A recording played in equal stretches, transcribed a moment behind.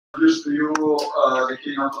introduce to you the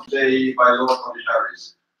keynote of today by Lord Toby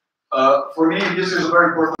Harris. For me, this is a very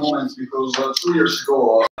important moment because 2 years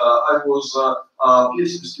ago, I was a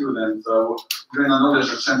PhD student doing a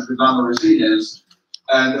knowledge exchange with nano resilience.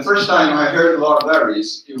 And the first time I heard Lord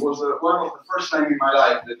Harris, it was one of the first time in my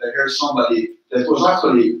life that I heard somebody that was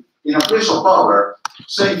actually in a place of power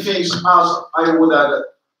saying things as I would have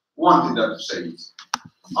wanted them to say it.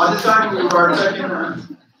 At the time we were checking,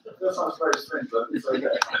 that sounds very strange, but it's like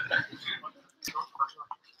that.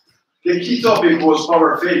 The key topic was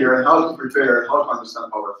power failure and how to prepare and how to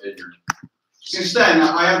understand power failure. Since then,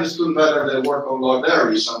 I understood better the work of Lord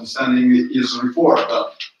Harris, understanding his report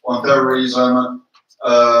on terrorism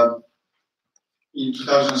in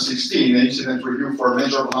 2016, an incident review for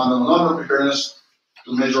major London preparedness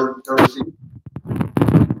to major terrorist.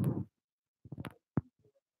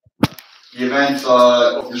 The event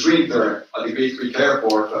of this winter at the Gatwick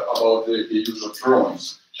Airport about the use of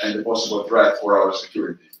drones and the possible threat for our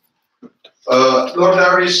security. Lord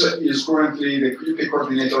Harris is currently the UK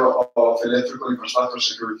coordinator of Electrical Infrastructure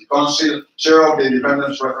Security Council, chair of the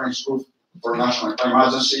Independent Reference Group for National Crime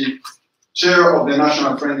Agency, chair of the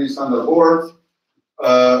National Trending Standard Board,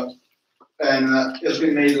 and has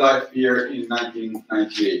been made live here in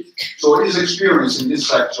 1998. So his experience in this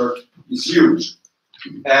sector is huge.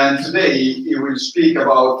 And today he will speak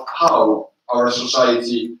about how our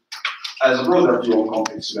society has a broader view on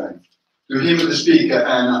complex events. To him to speak,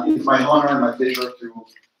 and it's my honor and my pleasure to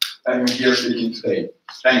have him here speaking today.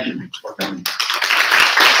 Thank you for coming.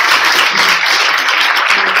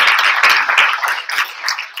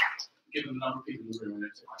 Given the number of people in the room, I'm going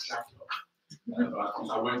to take my jacket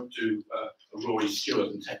off. I won't do a Rory Stewart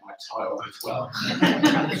and take my tie off as well.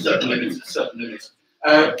 Certain limits.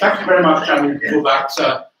 Thank you very much, Jamie, for that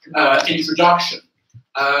introduction.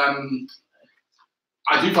 I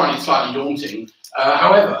do find it slightly daunting.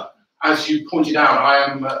 However, as you pointed out, I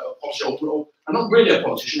am I'm not really a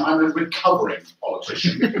politician, I'm a recovering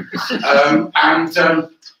politician.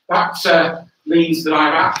 That means that I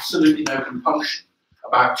have absolutely no compunction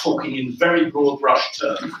about talking in very broad brush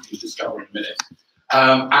terms, which you'll discover in a minute,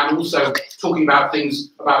 and also talking about things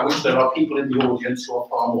about which there are people in the audience who are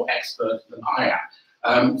far more expert than I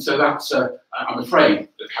am. So that's, I'm afraid,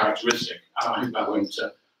 the characteristic, and I hope that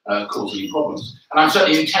won't cause any problems. And I'm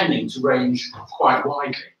certainly intending to range quite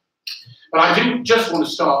widely. But I do just want to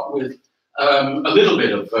start with a little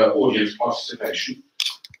bit of audience participation.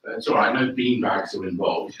 It's all right, no beanbags are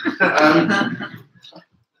involved.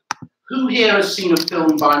 Who here has seen a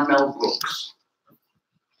film by Mel Brooks?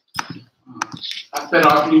 I've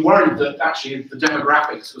been worried that actually the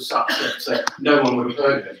demographics were such that no one would have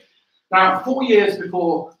heard of it. Now, 4 years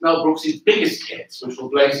before Mel Brooks' biggest hits, which were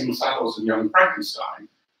Blazing Saddles and Young Frankenstein,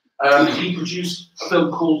 he produced a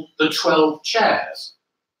film called The 12 Chairs.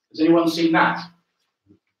 Has anyone seen that?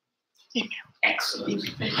 Excellent.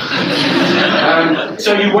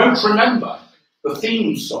 So you won't remember the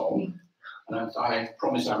theme song, and I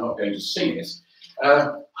promise I'm not going to sing it,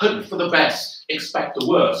 Hope for the Best, Expect the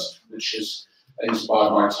Worst, which is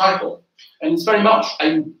inspired my title. And it's very much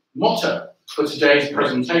a motto for today's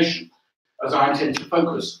presentation, as I intend to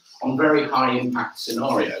focus on very high impact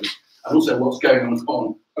scenarios and also what's going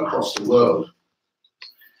on across the world.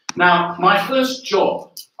 Now, my first job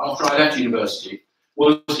after I left university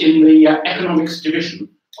was in the economics division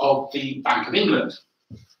of the Bank of England.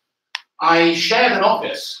 I shared an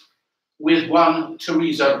office with one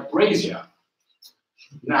Theresa Brazier,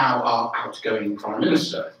 now our outgoing Prime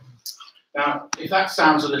Minister. Now, if that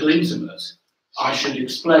sounds a little intimate, I should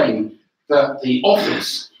explain that the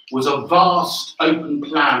office was a vast open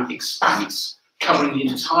plan expanse covering the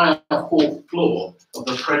entire 4th floor of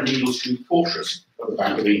the Threadneedle Street fortress of the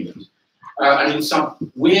Bank of England. And in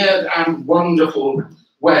some weird and wonderful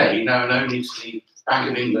way, known only to the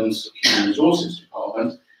Bank of England's Human Resources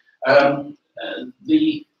Department, all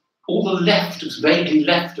the leftist, vaguely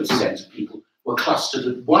leftist centre people were clustered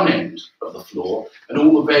at one end of the floor, and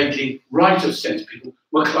all the vaguely right of centre people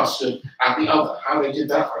were clustered at the other. How they did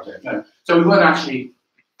that, I don't know. So we weren't actually,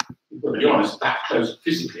 to be honest, that close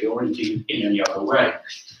physically or indeed in any other way.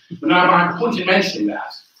 But now my point in mentioning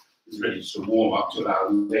that is really just a warm up to allow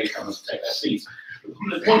the latecomers to take their seats.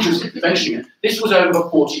 The point is mentioning it, this was over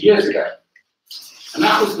 40 years ago. And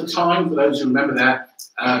that was the time, for those who remember their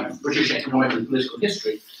British economic and political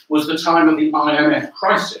history, was the time of the IMF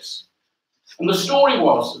crisis. And the story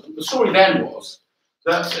then was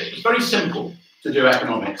that it was very simple to do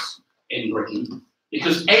economics in Britain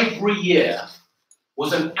because every year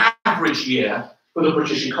was an average year for the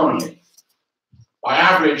British economy. By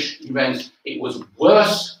average, it was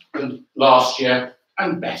worse than last year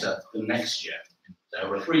and better than next year. So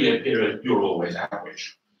over a 3-year period, you're always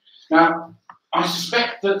average. Now, I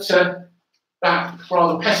suspect that that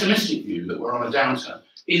rather pessimistic view that we're on a downturn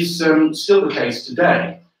is still the case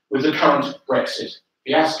today with the current Brexit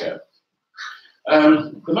fiasco.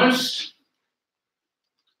 The most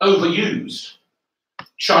overused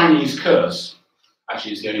Chinese curse,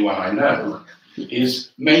 actually it's the only one I know,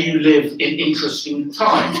 is "May you live in interesting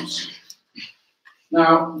times."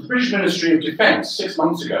 Now, the British Ministry of Defence 6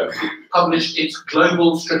 months ago published its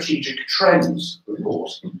Global Strategic Trends report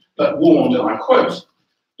that warned, and I quote,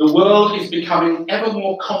 "The world is becoming ever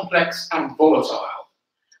more complex and volatile.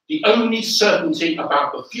 The only certainty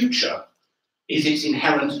about the future is its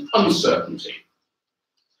inherent uncertainty.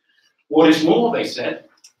 What is more," they said,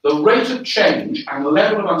 "the rate of change and the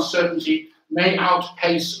level of uncertainty may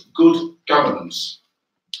outpace good governance.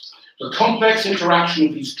 The complex interaction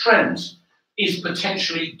of these trends is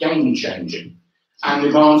potentially game-changing and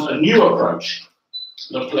demands a new approach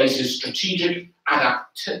that places strategic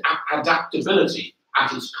adaptability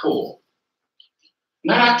at its core."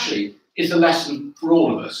 And that actually is a lesson for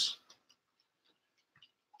all of us.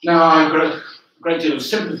 Now, I've got a great deal of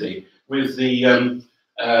sympathy with the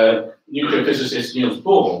nuclear physicist Niels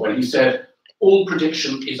Bohr when he said, "All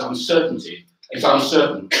prediction is uncertainty. It's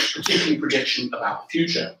uncertain, particularly prediction about the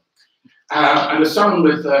future." And as someone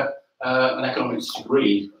with an economics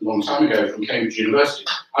degree a long time ago from Cambridge University,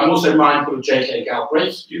 I'm also mindful of J.K.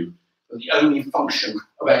 Galbraith's view that the only function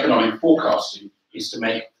of economic forecasting is to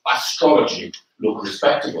make astrology look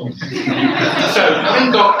respectable. So,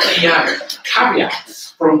 having got the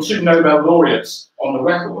caveats from 2 Nobel laureates on the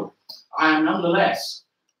record, I am nonetheless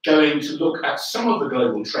going to look at some of the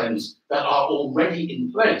global trends that are already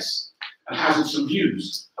in place and hazard some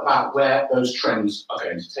views about where those trends are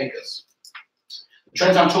going to take us. The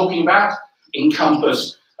trends I'm talking about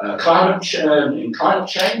encompass climate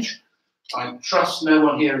change. I trust no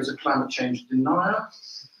one here is a climate change denier.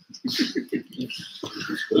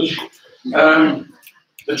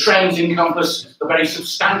 The trends encompass the very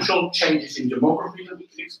substantial changes in demography that we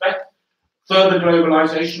can expect, further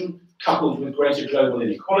globalization coupled with greater global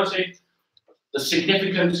inequality, the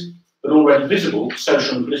significant but already visible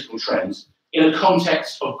social and political trends in a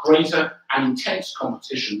context of greater and intense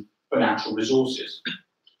competition for natural resources.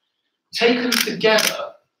 Taken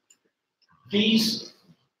together, these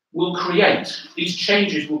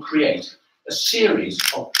changes will create a series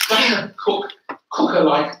of pressure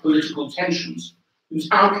cooker-like political tensions whose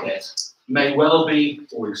outlet may well be,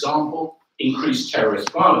 for example, increased terrorist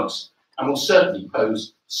violence, and will certainly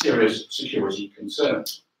pose serious security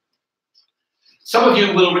concerns. Some of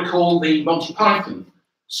you will recall the Monty Python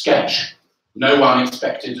sketch, "No one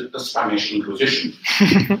expected the Spanish Inquisition."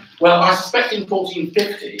 Well, I suspect in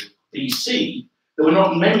 1450 BC, there were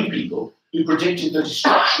not many people who predicted the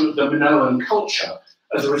destruction of the Minoan culture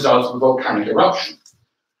as a result of a volcanic eruption.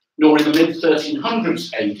 Nor in the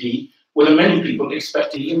mid-1300s AD were there many people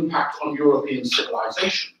expecting the impact on European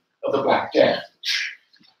civilization of the Black Death.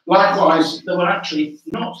 Likewise, there were actually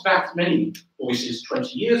not that many voices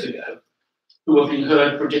 20 years ago who have been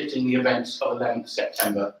heard predicting the events of 11th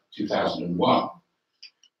September 2001.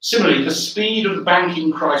 Similarly, the speed of the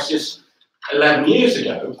banking crisis 11 years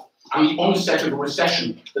ago and the onset of a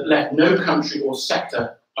recession that left no country or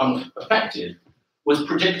sector unaffected was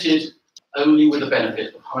predicted only with the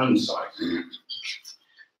benefit of hindsight.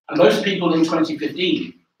 And most people in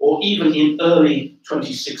 2015, or even in early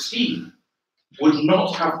 2016, would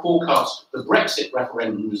not have forecast the Brexit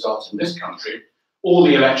referendum result in this country or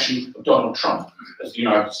the election of Donald Trump as the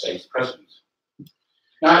United States president.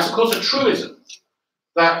 Now, it's of course a truism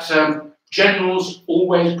that generals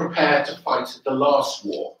always prepare to fight the last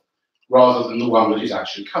war rather than the one that is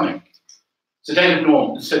actually coming. Sir David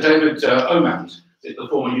Omand, the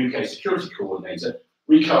former UK security coordinator,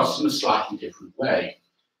 recast in a slightly different way.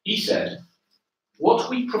 He said, "What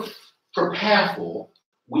we prepare for,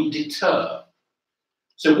 we deter."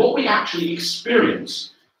 So what we actually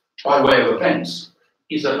experience by way of events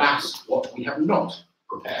is, alas, what we have not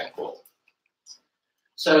prepared for.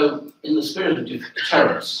 So in the spirit of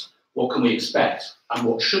deterrence, what can we expect and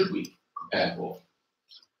what should we prepare for?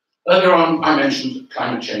 Earlier on, I mentioned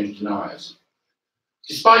climate change deniers.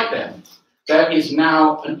 Despite them, there is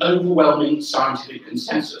now an overwhelming scientific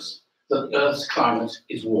consensus that the Earth's climate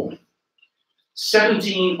is warming.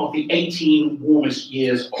 17 of the 18 warmest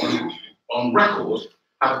years on record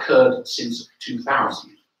have occurred since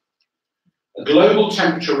 2000. A global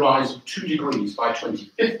temperature rise of 2 degrees by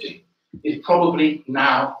 2050 is probably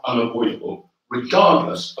now unavoidable,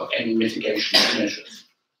 regardless of any mitigation measures.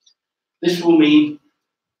 This will mean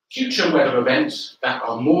future weather events that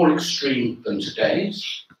are more extreme than today's,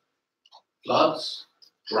 Floods,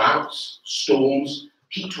 droughts, storms,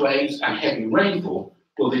 heat waves, and heavy rainfall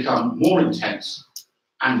will become more intense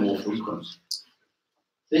and more frequent.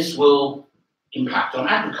 This will impact on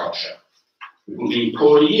agriculture. It will mean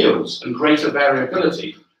poorer yields and greater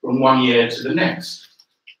variability from one year to the next.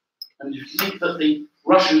 And if you think that the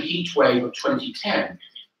Russian heat wave of 2010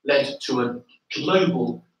 led to a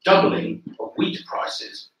global doubling of wheat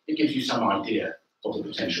prices, it gives you some idea of the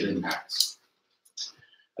potential impacts.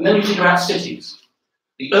 And then you think about cities.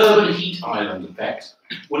 The urban heat island effect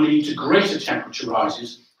will lead to greater temperature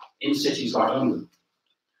rises in cities like London.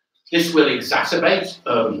 This will exacerbate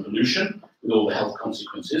urban pollution with all the health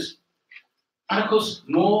consequences. And of course,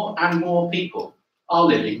 more and more people are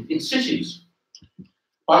living in cities.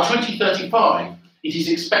 By 2035, it is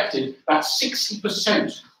expected that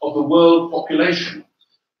 60% of the world population,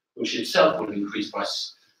 which itself will increase from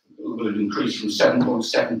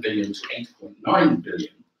 7.7 billion to 8.9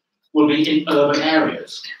 billion, will be in urban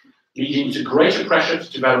areas, leading to greater pressure to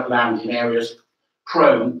develop land in areas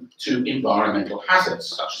prone to environmental hazards,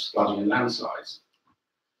 such as flooding and landslides.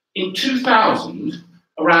 In 2000,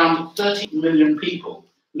 around 30 million people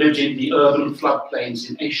lived in the urban floodplains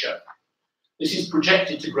in Asia. This is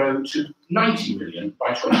projected to grow to 90 million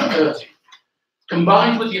by 2030.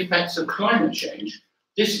 Combined with the effects of climate change,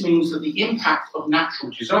 this means that the impact of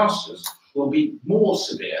natural disasters will be more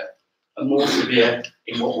severe and more severe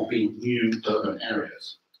in what will be new urban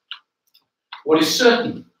areas. What is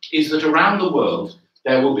certain is that around the world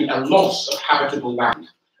there will be a loss of habitable land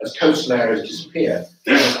as coastal areas disappear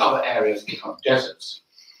and as other areas become deserts.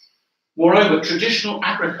 Moreover, traditional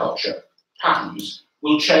agriculture patterns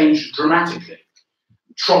will change dramatically.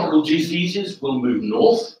 Tropical diseases will move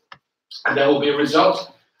north, and there will be a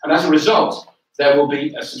result, and as a result, there will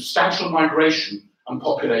be a substantial migration and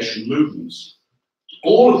population movements,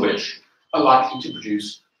 all of which are likely to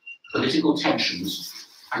produce political tensions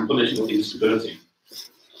and political instability.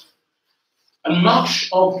 And much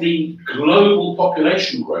of the global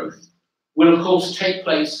population growth will, of course, take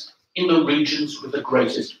place in the regions with the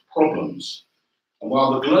greatest problems. And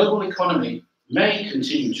while the global economy may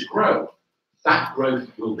continue to grow, that growth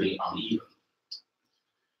will be uneven.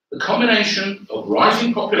 The combination of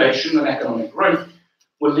rising population and economic growth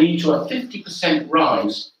will lead to a 50%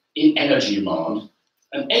 rise in energy demand,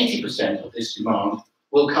 and 80% of this demand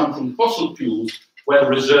will come from fossil fuels where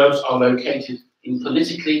reserves are located in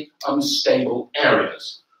politically unstable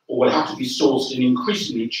areas, or will have to be sourced in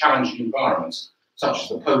increasingly challenging environments, such as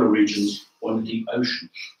the polar regions or the deep ocean.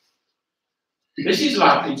 This is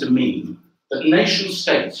likely to mean that nation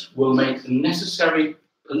states will make the necessary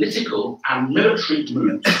political and military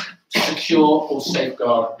moves to secure or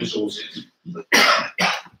safeguard resources.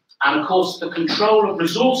 And of course, the control of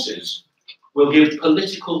resources will give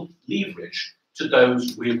political leverage to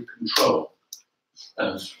those with control,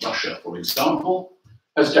 as Russia, for example,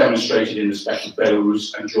 has demonstrated in respect of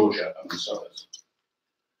Belarus and Georgia, amongst others.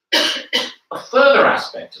 A further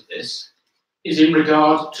aspect of this is in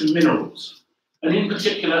regard to minerals, and in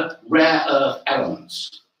particular rare earth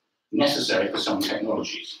elements necessary for some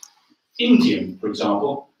technologies. Indium, for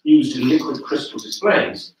example, used in liquid crystal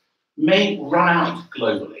displays, may run out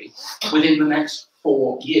globally within the next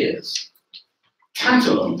 4 years.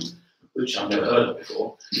 Tantalum, which I've never heard of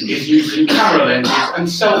before, is used in camera lenses and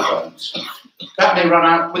cell phones. That may run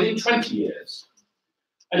out within 20 years.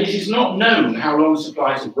 And it is not known how long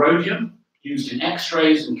supplies of rhodium, used in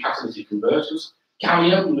X-rays and catalytic converters,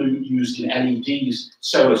 gallium, used in LEDs,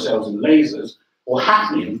 solar cells and lasers, or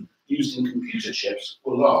hafnium, used in computer chips,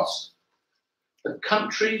 will last. The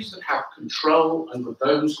countries that have control over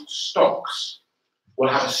those stocks will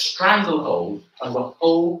have a stranglehold over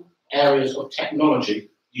whole areas of technology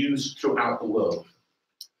used throughout the world.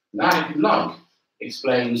 And that, if you like,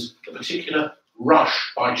 explains the particular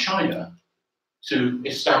rush by China to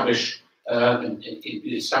establish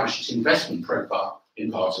its investment profile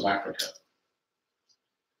in parts of Africa.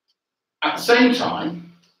 At the same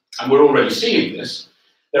time, and we're already seeing this,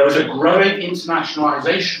 there is a growing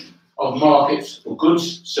internationalization of markets for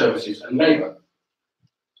goods, services, and labour.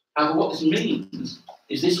 However, what this means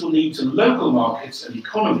is this will lead to local markets and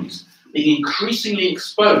economies being increasingly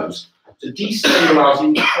exposed to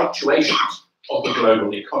destabilising fluctuations of the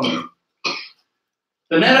global economy.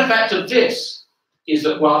 The net effect of this is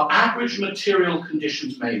that while average material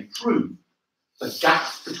conditions may improve, the gap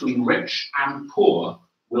between rich and poor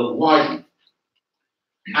will widen.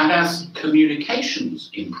 And as communications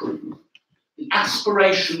improve, the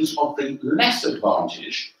aspirations of the less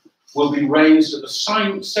advantaged will be raised at the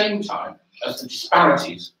same time as the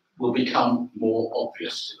disparities will become more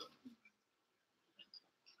obvious to them.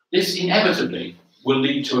 This inevitably will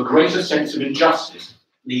lead to a greater sense of injustice,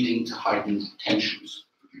 leading to heightened tensions.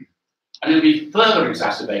 And it'll be further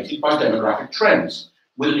exacerbated by demographic trends,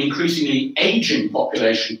 with an increasingly aging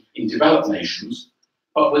population in developed nations,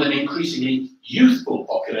 but with an increasingly youthful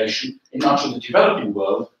population in much of the developing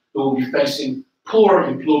world who will be facing poorer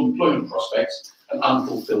employment prospects and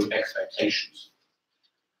unfulfilled expectations.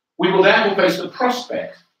 We will therefore face the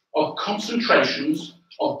prospect of concentrations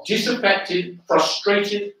of disaffected,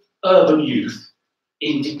 frustrated urban youth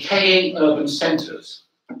in decaying urban centres,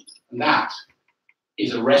 and that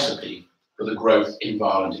is a recipe for the growth in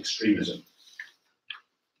violent extremism.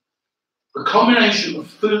 The combination of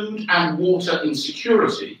food and water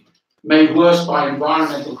insecurity, made worse by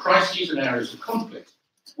environmental crises and areas of conflict,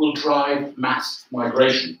 will drive mass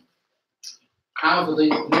migration. However,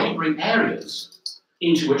 the neighbouring areas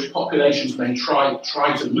into which populations may try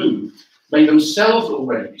to move may themselves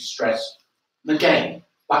already be stressed, and again,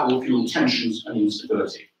 that will fuel tensions and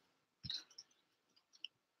instability.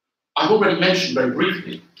 I've already mentioned very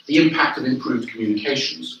briefly the impact of improved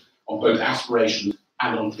communications on both aspirations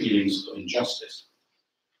and on feelings of injustice.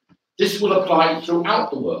 This will apply throughout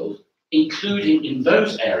the world, including in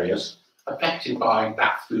those areas affected by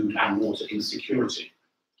that food and water insecurity.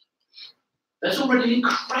 There's already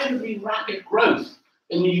incredibly rapid growth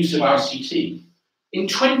in the use of ICT. In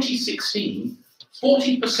 2016,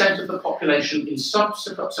 40% of the population in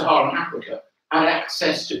sub-Saharan Africa had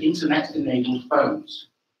access to internet-enabled phones.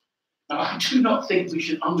 Now, I do not think we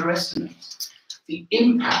should underestimate the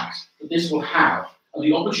impact that this will have and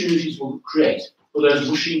the opportunities it will create for those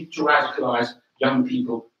wishing to radicalise young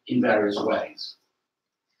people in various ways.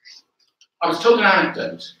 I was told an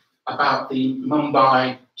anecdote about the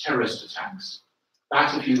Mumbai terrorist attacks.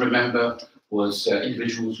 That, if you remember, was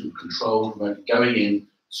individuals who controlled going in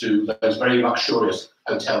to those very luxurious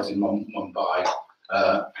hotels in Mumbai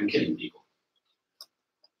and killing people.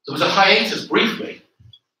 There was a hiatus briefly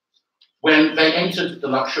when they entered the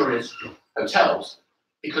luxurious hotels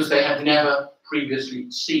because they had never previously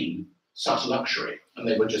seen such luxury and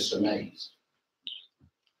they were just amazed.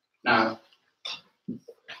 Now,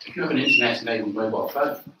 if you have an internet-enabled mobile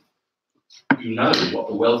phone, you know what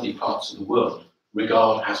the wealthy parts of the world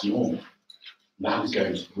regard as normal. That is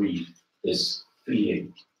going to breed this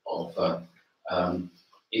feeling of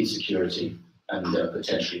insecurity and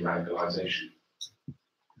potentially radicalisation.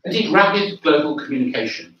 Indeed, rapid global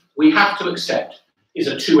communication, we have to accept, is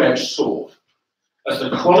a two-edged sword. As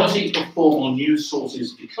the quality of formal news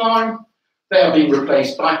sources decline, they are being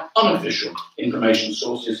replaced by unofficial information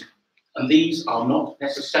sources, and these are not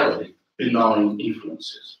necessarily benign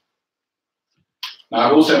influences. Now,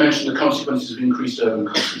 I've also mentioned the consequences of increased urban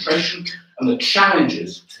concentration and the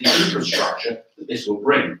challenges to the infrastructure that this will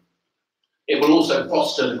bring. It will also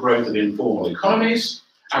foster the growth of informal economies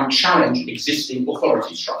and challenge existing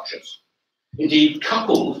authority structures. Indeed,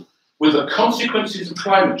 coupled with the consequences of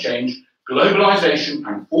climate change, globalisation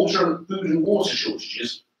and food and water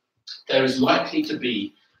shortages, there is likely to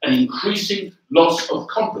be an increasing loss of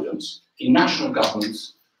confidence in national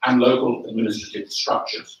governments and local administrative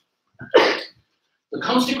structures. The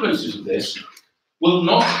consequences of this will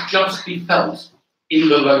not just be felt in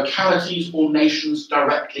the localities or nations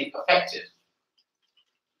directly affected.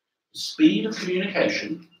 The speed of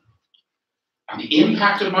communication and the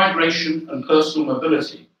impact of migration and personal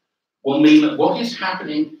mobility will mean that what is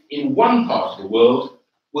happening in one part of the world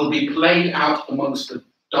will be played out amongst the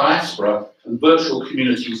diaspora and virtual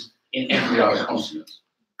communities in every other continent.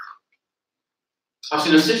 As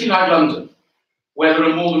in a city like London, where there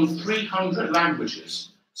are more than 300 languages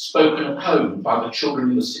spoken at home by the children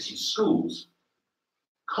in the city's schools,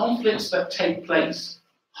 conflicts that take place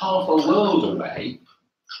half a world away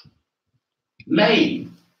may,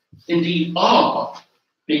 indeed are,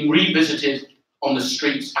 being revisited on the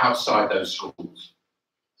streets outside those schools.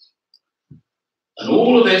 And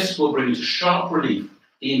all of this will bring to sharp relief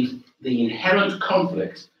the inherent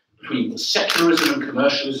conflict between secularism and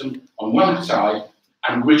commercialism on one side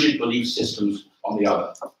and rigid belief systems on the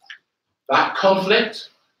other. That conflict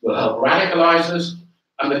will help radicalisers,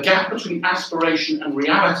 and the gap between aspiration and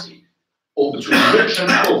reality, or between rich and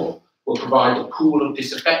poor, will provide a pool of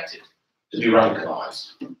disaffected to be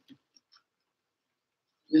radicalised.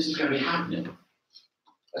 This is going to be happening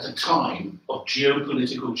at a time of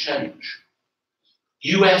geopolitical change.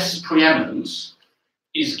 US preeminence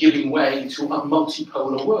is giving way to a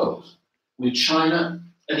multipolar world, with China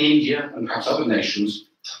and India and perhaps other nations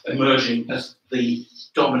emerging as the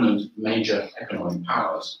dominant major economic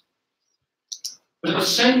powers. But at the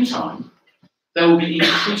same time, there will be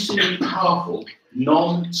increasingly powerful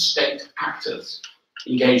non-state actors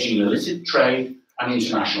engaging in illicit trade and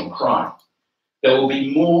international crime. there will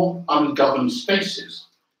be more ungoverned spaces.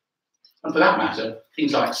 And for that matter,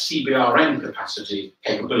 things like CBRN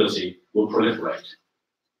capability will proliferate.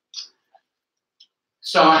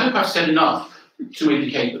 So I hope I've said enough to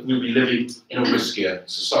indicate that we'll be living in a riskier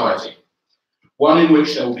society, one in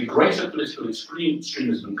which there will be greater political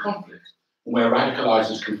extremism and conflict, and where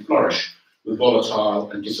radicalisers can flourish with volatile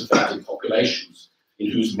and disaffected populations in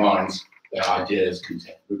whose minds their ideas can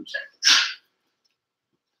take root.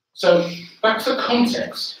 So back to the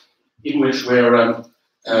context in which I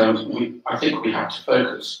think we have to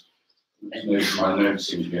focus. Most of my notes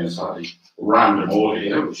seem to be in a slightly random order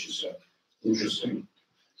here, which is interesting.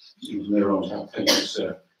 Seems we're on to pages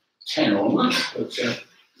 10 onwards, but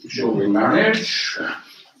I'm sure we'll manage.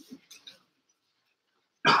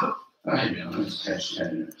 Maybe on this page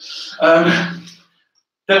 10.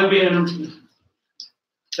 There will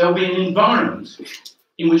be an environment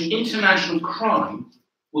in which international crime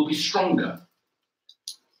will be stronger,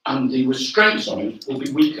 and the restraints on it will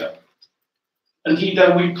be weaker. Indeed,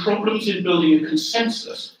 there will be problems in building a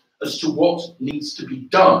consensus as to what needs to be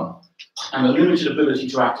done, and a limited ability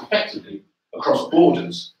to act effectively across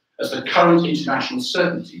borders as the current international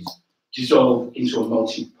certainties dissolve into a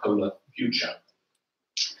multipolar future.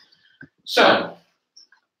 So,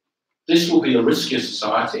 this will be a riskier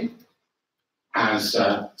society as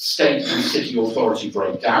state and city authority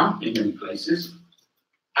break down in many places,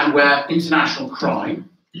 and where international crime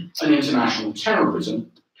and international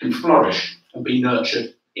terrorism can flourish and be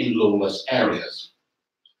nurtured in lawless areas.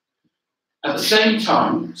 At the same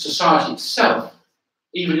time, society itself,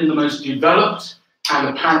 even in the most developed and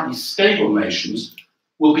apparently stable nations,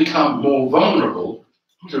 will become more vulnerable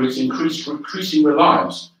through its increasing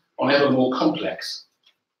reliance on ever more complex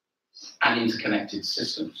and interconnected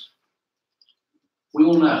systems. We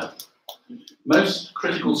all know most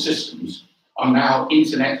critical systems are now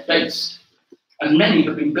internet-based, and many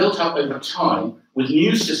have been built up over time with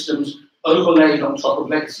new systems overlaid on top of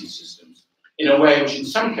legacy systems in a way which in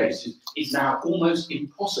some cases is now almost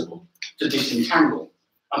impossible to disentangle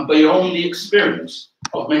and beyond the experience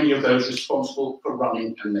of many of those responsible for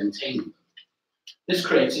running and maintaining them. This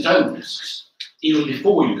creates its own risks, even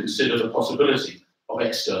before you consider the possibility of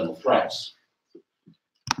external threats.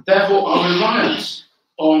 Therefore, our reliance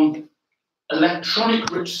on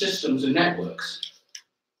electronic-rich systems and networks,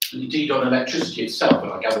 and indeed on electricity itself,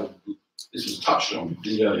 and I gather this was touched on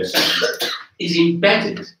in the earlier session, is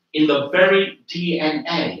embedded in the very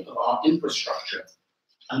DNA of our infrastructure,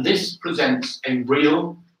 and this presents a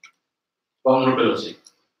real vulnerability.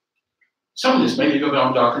 Some of this may be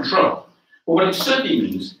beyond our control, but what it certainly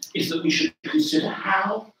means is that we should consider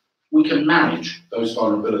how we can manage those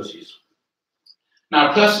vulnerabilities.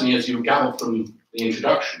 Now, personally, as you gather from the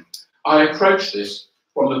introduction, I approach this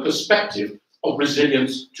from the perspective of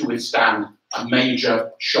resilience to withstand a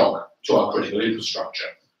major shock to our critical infrastructure,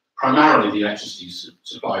 primarily the electricity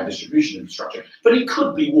supply and distribution infrastructure, but it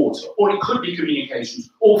could be water, or it could be communications,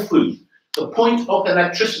 or food. The point of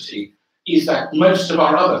electricity is that most of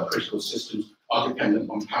our other critical systems are dependent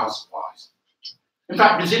on power supplies. In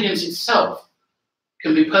fact, resilience itself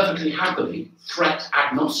can be perfectly happily threat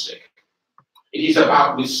agnostic. It is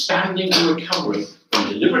about withstanding and recovering from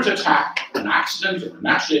deliberate attack, an accident, or a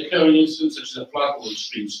naturally occurring incident such as a flood or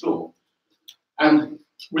extreme storm. And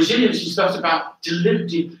resilience is thus about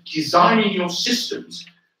designing your systems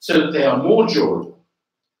so that they are more durable.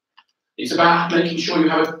 It's about making sure you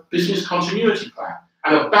have a business continuity plan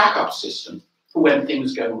and a backup system for when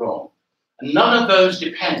things go wrong. And none of those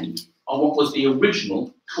depend on what was the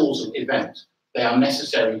original causal event. They are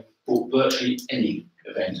necessary for virtually any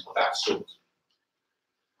event of that sort.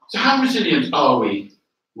 So how resilient are we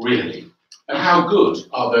really? And how good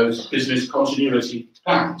are those business continuity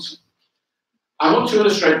plans? I want to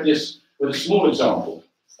illustrate this with a small example,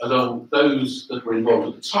 although those that were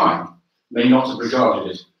involved at the time may not have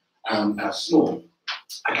regarded it as small.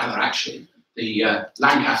 I gather actually the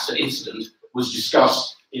Lancaster incident was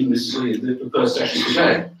discussed in the first session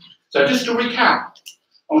today. So just to recap,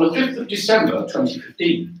 on the 5th of December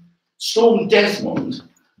 2015, Storm Desmond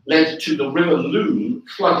led to the River Loon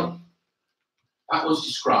flooding. That was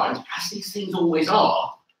described, as these things always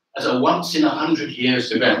are, as a once-in-100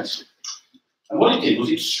 years event. And what it did was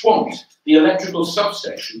it swamped the electrical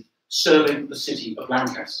substation serving the city of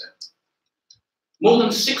Lancaster. More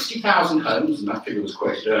than 60,000 homes, and that figure was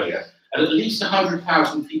quoted earlier, and at least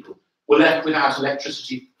 100,000 people were left without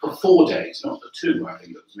electricity for 4 days, not for 2, I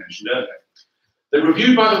think that was mentioned earlier. The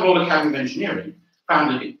review by the Royal Academy of Engineering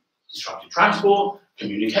found that it disrupted transport,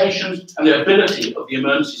 communications, and the ability of the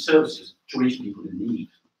emergency services to reach people in need.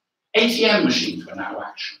 ATM machines were now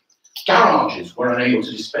action. Garages were unable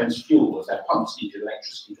to dispense fuel as their pumps needed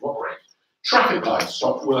electricity to operate. Traffic lights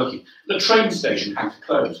stopped working. The train station had to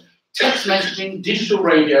close. Text messaging, digital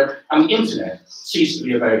radio, and the internet ceased to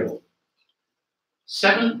be available.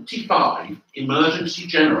 75 emergency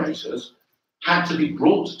generators had to be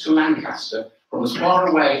brought to Lancaster from as far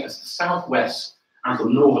away as the southwest and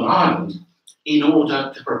from Northern Ireland in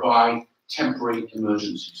order to provide temporary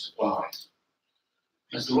emergency supplies.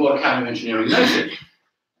 As the Royal Academy of Engineering noted,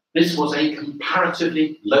 this was a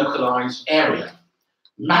comparatively localised area,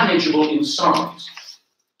 manageable in size.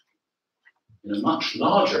 In a much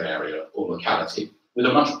larger area or locality with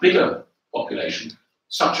a much bigger population,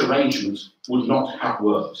 such arrangements would not have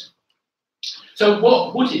worked. So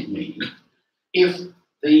what would it mean if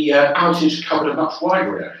the outage covered a much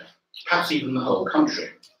wider area, perhaps even the whole country?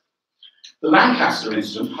 The Lancaster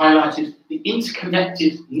incident highlighted the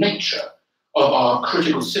interconnected nature of our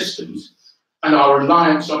critical systems and our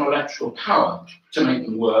reliance on electrical power to make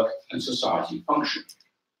them work and society function.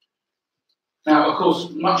 Now, of course,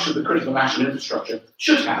 much of the critical national infrastructure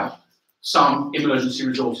should have some emergency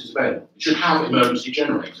resources available. It should have emergency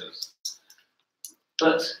generators.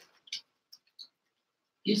 But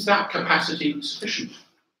is that capacity sufficient?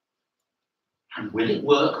 And will it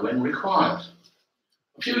work when required?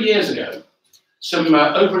 A few years ago, some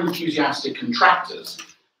over-enthusiastic contractors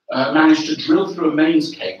managed to drill through a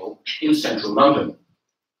mains cable in central London,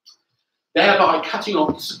 thereby cutting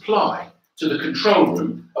off the supply to the control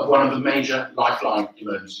room of one of the major lifeline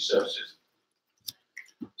emergency services.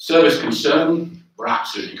 Service concern were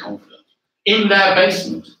absolutely confident. In their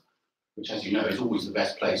basement, which, as you know, is always the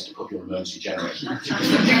best place to put your emergency generator.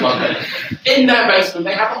 In their basement,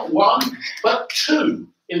 they had not one, but two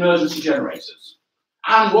emergency generators.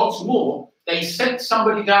 And what's more, they sent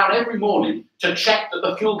somebody down every morning to check that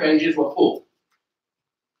the fuel gauges were full.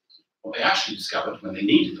 What they actually discovered when they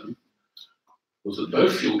needed them was that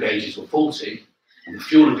both fuel gauges were faulty, and the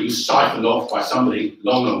fuel had been siphoned off by somebody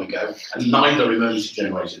long, long ago, and neither emergency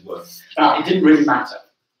generator worked. Now, it didn't really matter,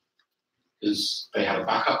 because they had a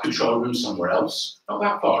backup control room somewhere else, not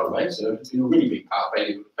that far away, so a really big power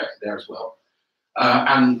failure was affected there as well.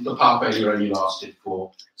 And the power failure only lasted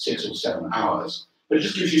for 6 or 7 hours. But it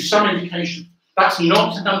just gives you some indication. That's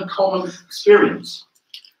not an uncommon experience.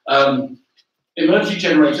 Emergency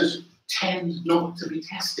generators tend not to be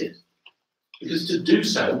tested, because to do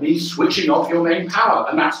so means switching off your main power,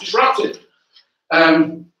 and that's disruptive.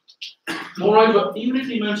 Moreover, even if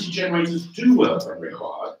the emergency generators do work when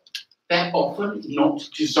required, they're often not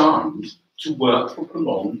designed to work for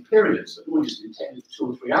prolonged periods. They're just intended for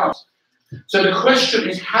 2 or 3 hours. So the question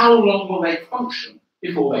is, how long will they function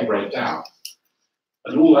before they break down?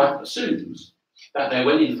 And all that assumes that there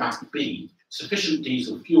will in fact be sufficient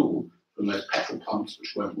diesel fuel from those petrol pumps,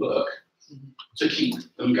 which won't work, to keep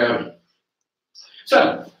them going.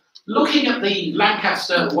 So, looking at the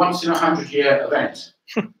Lancaster once-in-a-100-year event,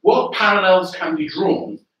 what parallels can be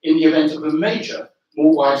drawn in the event of a major,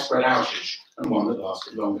 more widespread outage and one that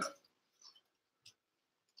lasted longer?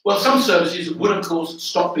 Well, some services would, of course,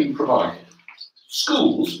 stop being provided.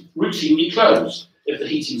 Schools routinely close if the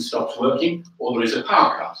heating stops working or there is a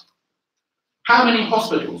power cut. How many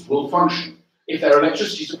hospitals will function if their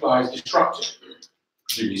electricity supply is disrupted?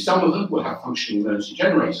 Presumably some of them will have functioning emergency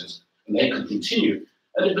generators, and they could continue,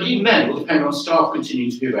 but even then it will depend on staff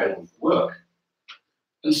continuing to be available for work.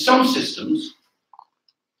 And some systems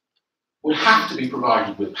will have to be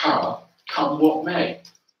provided with power, come what may.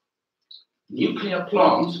 Nuclear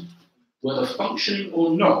plant, whether functioning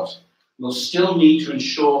or not, will still need to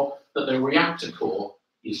ensure that the reactor core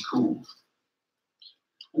is cooled.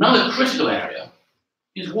 Another critical area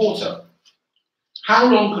is water. How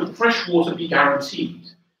long could fresh water be guaranteed,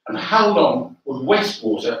 and how long would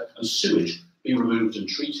wastewater and sewage be removed and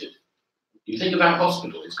treated? You think of that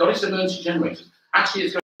hospital, it's got its emergency generators, actually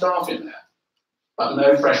it's got staff in there, but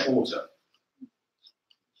no fresh water.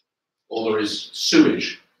 Or there is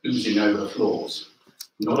sewage oozing over the floors.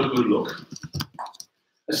 Not a good look.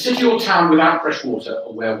 A city or town without fresh water,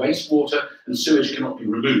 or where wastewater and sewage cannot be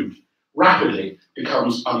removed, rapidly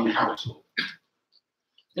becomes uninhabitable.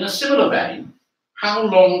 In a similar vein, how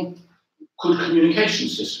long could communication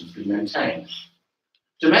systems be maintained?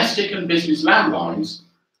 Domestic and business landlines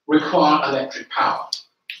require electric power.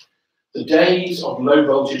 The days of low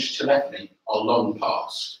voltage telephony are long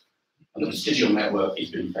past, and the vestigial network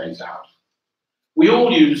is being phased out. We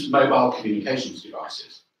all use mobile communications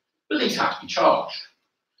devices, but these have to be charged.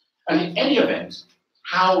 And in any event,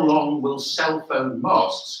 how long will cell phone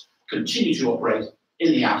masts continue to operate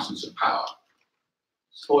in the absence of power?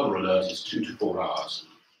 Spoiler alert, it's 2 to 4 hours.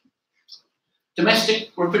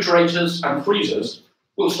 Domestic refrigerators and freezers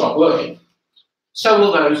will stop working. So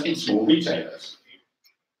will those in small retailers.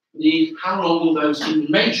 How long will those in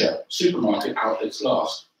major supermarket outlets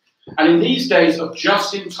last? And in these days of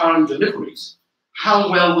just-in-time deliveries,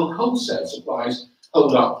 how well will wholesale supplies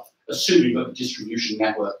hold up, assuming that the distribution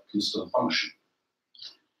network can still function?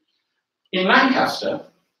 In Lancaster,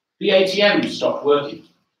 the ATM stopped working.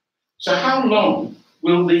 So how long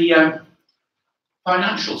will the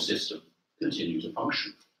financial system continue to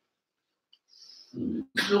function?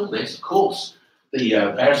 With all this, of course, the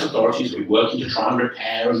various authorities will be working to try and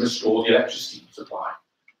repair and restore the electricity supply.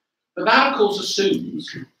 But that, of course,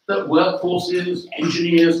 assumes that workforces,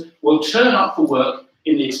 engineers, will turn up for work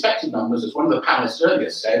in the expected numbers, as one of the panelists earlier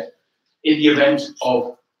said, in the event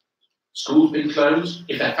of schools being closed,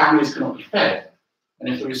 if their families cannot be fed, and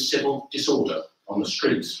if there is civil disorder on the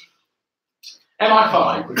streets.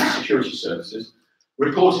 MI5, British Security Services,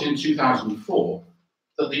 reported in 2004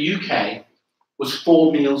 that the UK was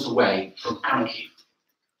 4 meals away from anarchy.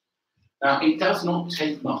 Now, it does not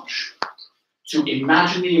take much to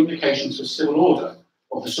imagine the implications for civil order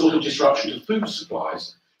of the sort of disruption to food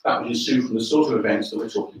supplies that would ensue from the sort of events that we're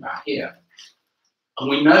talking about here. And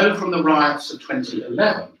we know from the riots of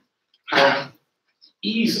 2011 how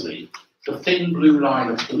easily the thin blue line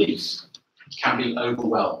of police can be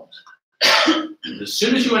overwhelmed. As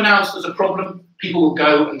soon as you announce there's a problem, people will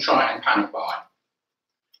go and try and panic buy.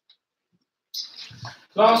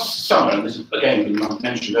 Last summer, and this has again been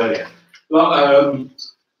mentioned earlier,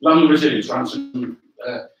 London Resilience ran some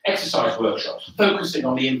exercise workshops focusing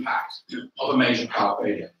on the impact of a major power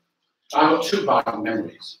failure. I've got two vital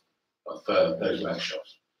memories of those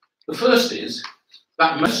workshops. The first is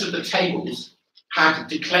that most of the tables had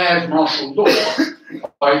declared martial law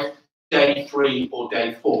by day 3 or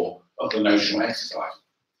day 4 of the notional exercise.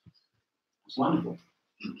 It's wonderful.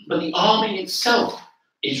 But the army itself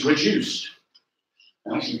is reduced.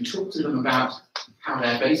 And actually, you talk to them about how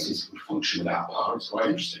their bases would function without power. It's quite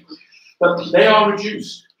interesting. But they are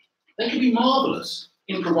reduced. They can be marvellous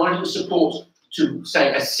in providing support to,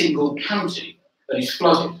 say, a single county that is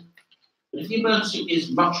flooded. But if the emergency is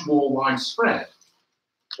much more widespread,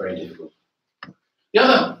 it's very difficult. The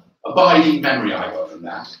other abiding memory I got from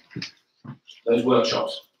that, those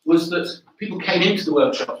workshops, was that people came into the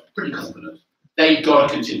workshop pretty confident. They'd got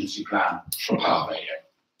a contingency plan for power failure.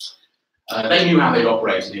 They knew how they'd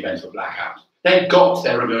operate in the event of a blackout. They'd got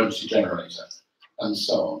their emergency generator, and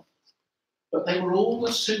so on. But they were all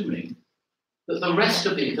assuming that the rest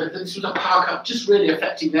of that this was a power cut just really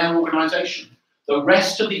affecting their organisation. The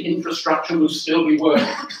rest of the infrastructure would still be working.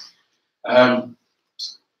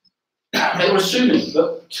 They were assuming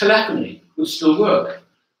that telephony would still work,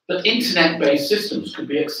 that internet-based systems could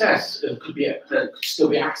be accessed, still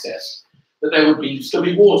be accessed, that there would still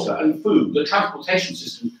be water and food, the transportation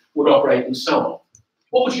system would operate, and so on.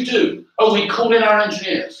 What would you do? Oh, we call in our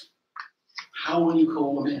engineers. How will you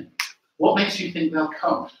call them in? What makes you think they'll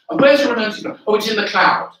come? And where's your emergency plan? Oh, it's in the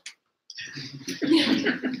cloud.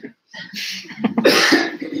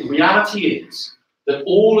 The reality is that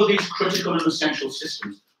all of these critical and essential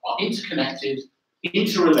systems are interconnected,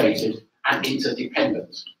 interrelated, and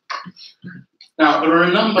interdependent. Now, there are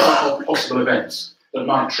a number of possible events that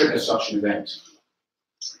might trigger such an event.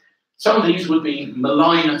 Some of these would be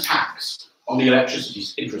malign attacks on the electricity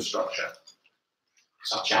infrastructure,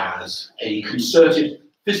 such as a concerted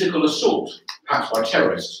physical assault, perhaps by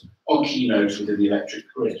terrorists, on key nodes within the electric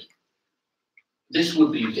grid. This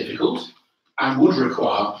would be difficult and would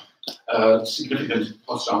require significant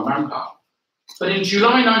hostile manpower. But in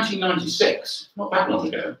July 1996, not that long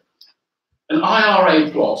ago, an IRA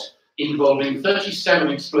plot involving 37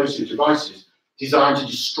 explosive devices designed to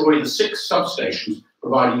destroy the 6 substations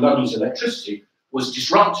providing London's electricity was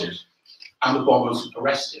disrupted, and the bombers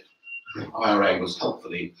arrested. The IRA was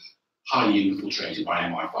helpfully highly infiltrated by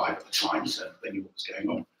MI5 at the time, so they knew what was going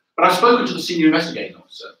on. But I've spoken to the senior investigating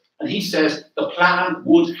officer, and he says the plan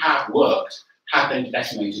would have worked had they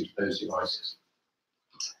detonated those devices.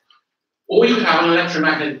 Or you could have an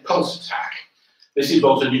electromagnetic pulse attack. This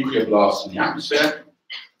involves a nuclear blast in the atmosphere.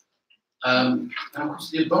 Now, of course,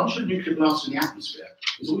 the advantage of nuclear blasts in the atmosphere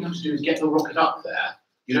is all you have to do is get the rocket up there.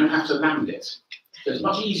 You don't have to land it. So it's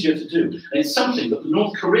much easier to do. And it's something that the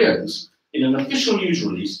North Koreans, in an official news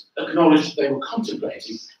release, acknowledged they were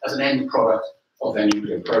contemplating as an end product of their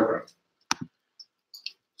nuclear program.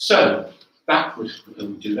 So that would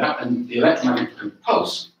do that, and the electromagnetic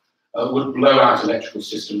pulse would blow out electrical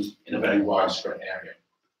systems in a very widespread area.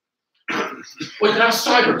 We could have a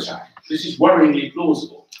cyber attack. This is worryingly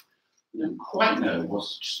plausible. We don't quite know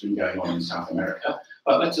what's just been going on in South America,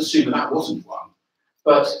 but let's assume that wasn't one.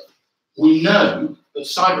 But we know that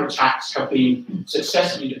cyber attacks have been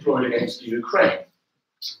successfully deployed against the Ukraine.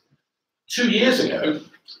 2 years ago,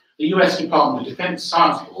 the US Department of Defense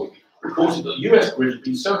Science Board reported that the US grid had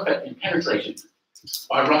been so effectively penetrated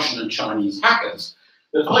by Russian and Chinese hackers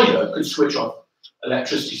that either could switch off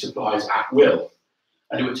electricity supplies at will.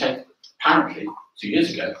 And it would take, apparently, 2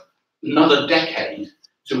 years ago, another decade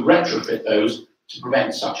to retrofit those to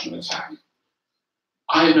prevent such an attack.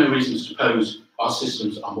 I have no reason to suppose our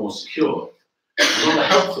systems are more secure. And rather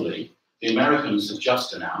helpfully, the Americans have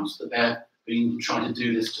just announced that they're been trying to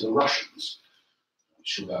do this to the Russians. I'm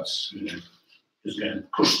sure that's just going to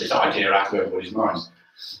push this idea out of everybody's minds.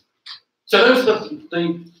 So those are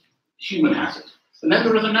the human hazards. And then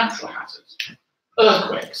there are the natural hazards.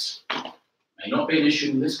 Earthquakes may not be an issue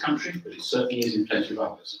in this country, but it certainly is in plenty of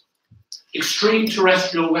others. Extreme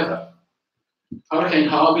terrestrial weather. Hurricane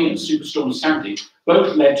Harvey and Superstorm Sandy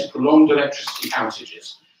both led to prolonged electricity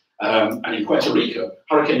outages. And in Puerto Rico,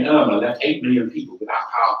 Hurricane Irma left 8 million people without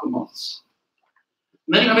power for months.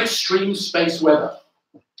 And then you have extreme space weather,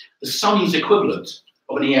 the sun's equivalent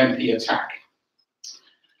of an EMP attack.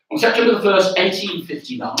 On September the 1st,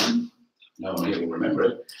 1859, no one here will remember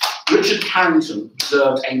it, Richard Carrington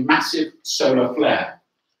observed a massive solar flare,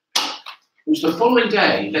 which the following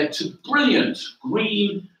day led to brilliant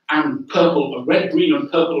green and purple, red, green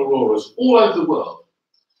and purple auroras all over the world.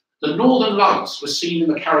 The northern lights were seen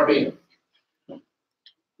in the Caribbean. At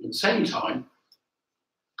the same time,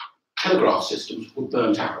 telegraph systems were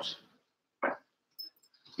burnt out.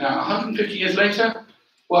 Now, 150 years later,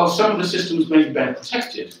 while some of the systems may be better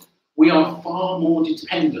protected, we are far more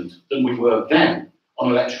dependent than we were then on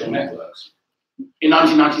electrical networks. In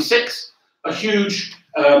 1996, a huge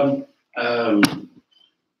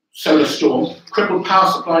solar storm crippled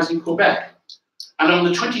power supplies in Quebec. And on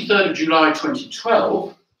the 23rd of July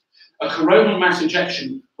 2012, a coronal mass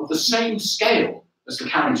ejection of the same scale as the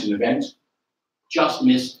Carrington event just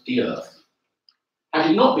missed the Earth. Had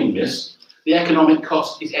it not been missed, the economic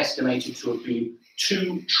cost is estimated to have been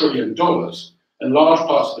 $2 trillion, and large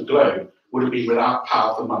parts of the globe would have been without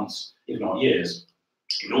power for months, if not years.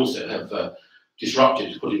 It would also have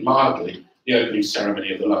disrupted, to put it mildly, the opening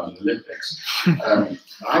ceremony of the London Olympics. I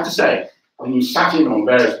have to say, when you sat in on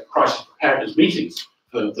various crisis preparedness meetings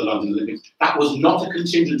for the London Olympics, that was not a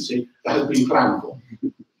contingency that had been planned for.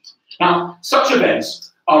 Now, such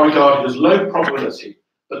events are regarded as low probability,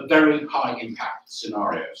 but very high impact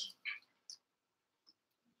scenarios.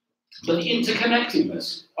 But the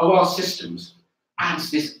interconnectedness of our systems adds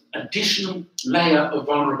this additional layer of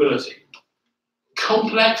vulnerability.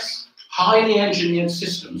 Complex, highly engineered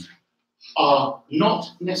systems are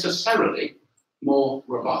not necessarily more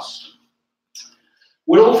robust.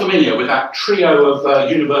 We're all familiar with that trio of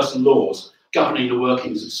universal laws governing the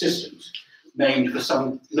workings of systems, named for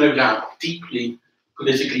some, no doubt, deeply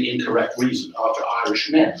politically incorrect reason after Irish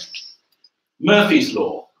men. Murphy's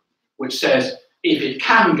Law, which says, if it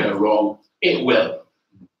can go wrong, it will.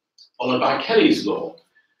 Followed by Kelly's Law,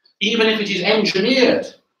 even if it is engineered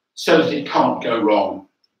so that it can't go wrong,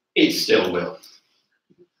 it still will.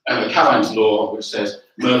 And McCallum's Law, which says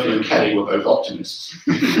Murphy and Kelly were both optimists.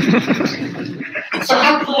 So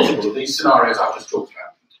how plausible are these scenarios I've just talked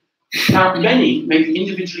about? Now, many may be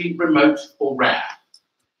individually remote or rare.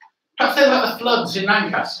 Perhaps they're like the floods in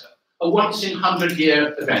Lancaster, a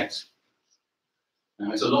once-in-100-year event.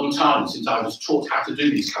 Now, it's a long time since I was taught how to do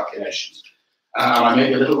these calculations, and I may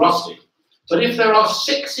be a little rusty. But if there are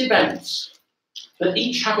 6 events that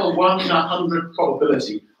each have a 1 in 100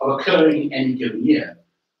 probability of occurring in any given year,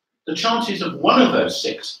 the chances of one of those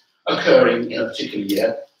 6 occurring in a particular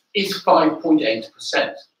year is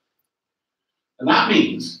 5.8%. And that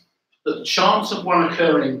means that the chance of one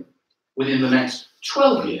occurring within the next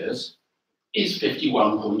 12 years is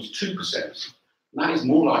 51.2%. That is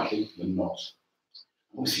more likely than not.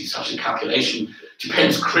 Obviously, such a calculation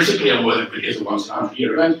depends critically on whether it is a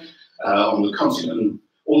once-in-a-100-year event, on the constant and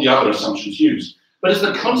all the other assumptions used. But as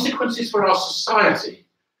the consequences for our society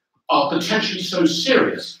are potentially so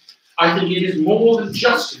serious, I think it is more than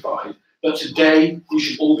justified that today we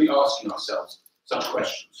should all be asking ourselves such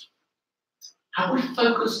questions. Have we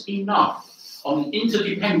focused enough on the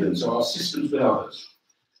interdependence of our systems with others?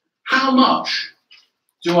 How much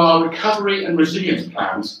do our recovery and resilience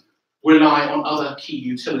plans rely on other key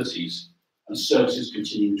utilities and services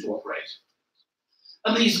continuing to operate?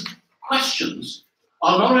 And these questions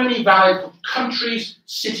are not only valid for countries,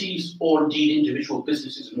 cities, or indeed individual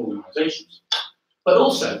businesses and organisations, but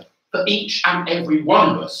also for each and every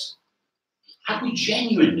one of us. Have we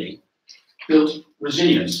genuinely built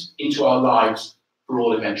resilience into our lives for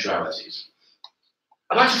all eventualities?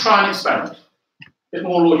 I'd like to try an experiment, a bit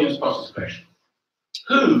more audience participation.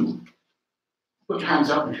 who, put your hands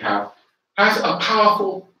up if you have, has a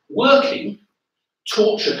powerful working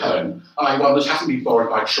tortured home, i.e. one that hasn't been borrowed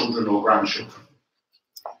by children or grandchildren?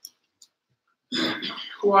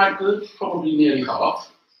 Quite good, probably nearly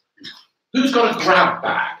half. Who's got a grab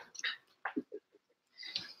bag?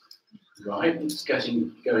 Right, it's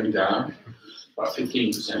going down, about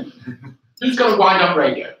 15%. Who's got a wind-up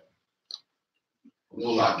radio? We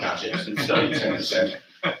all like gadgets, it's only 10%.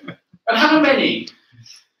 And how many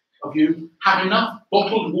of you have enough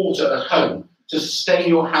bottled water at home to sustain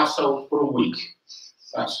your household for a week?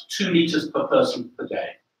 That's 2 litres per person per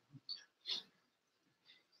day.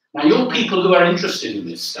 Now, you're people who are interested in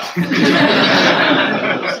this stuff. And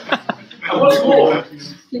what's more,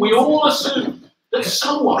 we all assume that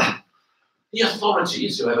someone, the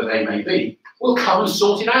authorities, whoever they may be, will come and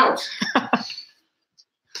sort it out.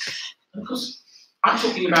 And of course, I'm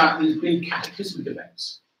talking about these big cataclysmic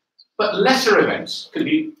events. But lesser events can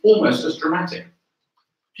be almost as dramatic.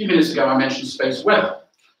 A few minutes ago, I mentioned space weather,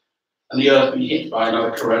 and the Earth being hit by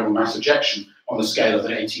another coronal mass ejection on the scale of the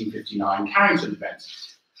 1859 Carrington event.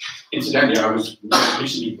 Incidentally, I was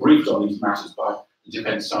recently briefed on these matters by the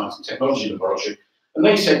Defence Science and Technology Laboratory, and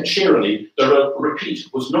they said cheerily that a repeat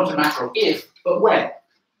was not a matter of if, but when.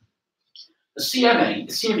 The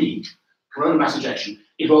CME, coronal mass ejection,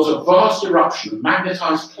 involves a vast eruption of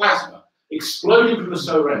magnetized plasma exploding from the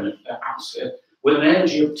solar atmosphere with an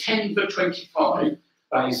energy of 10 to the 25,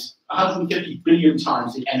 that is 150 billion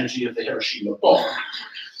times the energy of the Hiroshima bomb.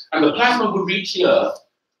 And the plasma would reach the Earth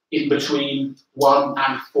in between 1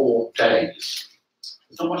 and 4 days.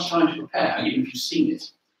 There's not much time to prepare, even if you've seen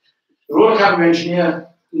it. The Royal Academy of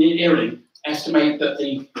Engineering estimate that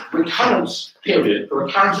the recurrence period for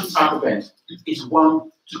a Carrington type event is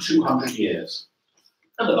 1 to 200 years.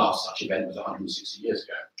 And the last such event was 160 years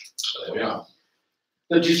ago. So there we are.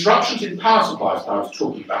 The disruptions in power supplies that I was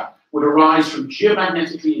talking about would arise from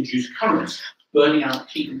geomagnetically induced currents burning out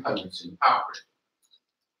key components in the power grid.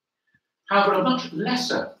 However, a much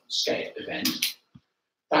lesser scale event,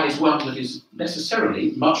 that is one that is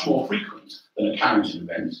necessarily much more frequent than a Carrington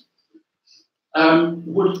event,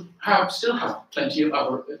 would still have plenty of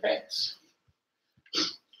other effects.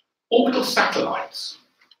 Orbital satellites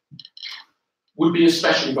would be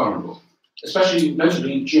especially vulnerable, especially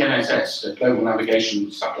notably GNSS, the Global Navigation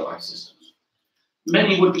Satellite Systems.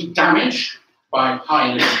 Many would be damaged by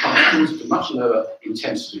high energy particles at a much lower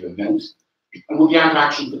intensity of event, and will be out of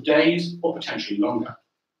action for days or potentially longer.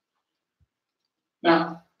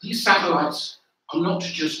 Now, these satellites are not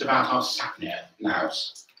just about our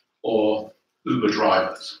sat-navs or Uber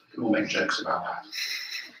drivers. We can all make jokes about that.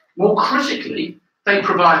 More critically, they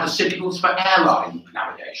provide the signals for airline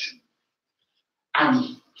navigation,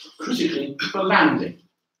 and critically for landing,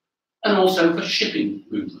 and also for shipping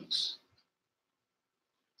movements.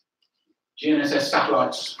 GNSS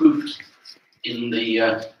satellites spoofed in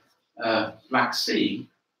the Black Sea,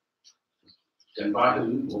 then by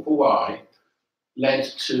whom or for why, led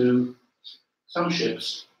to some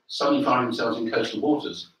ships suddenly finding themselves in coastal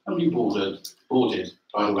waters and being boarded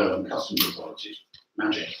by the relevant customs authorities.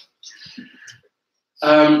 Magic.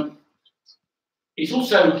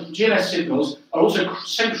 GNSS signals are also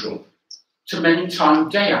central to many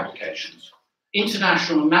time-of-day applications.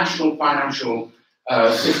 International and national financial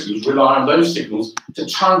systems rely on those signals to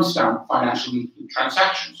timestamp financial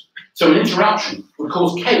transactions. So an interruption would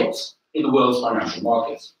cause chaos in the world's financial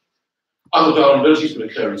markets. Other vulnerabilities would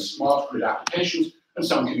occur in smart grid applications and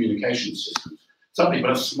some communication systems. Some people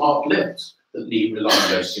have smart lifts that rely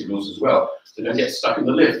on those signals as well, so don't get stuck in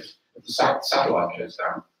the lift if the satellite goes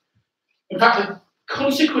down. In fact, the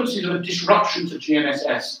consequences of a disruption to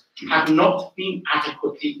GNSS have not been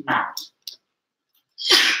adequately mapped.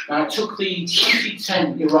 Now, it took the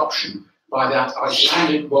 2010 eruption by that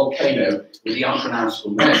Icelandic volcano with the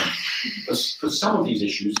unpronounceable name for some of these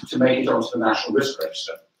issues to make it onto the National Risk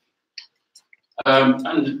Register. And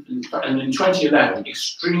in 2011,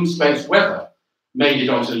 extreme space weather made it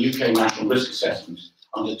onto the UK National Risk Assessment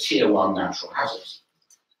under Tier 1 natural hazards.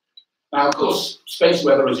 Now, of course, space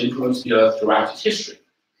weather has influenced the Earth throughout its history,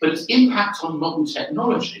 but its impact on modern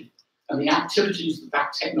technology and the activities that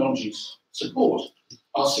that technology support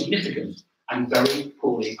are significant and very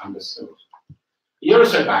poorly understood. A year or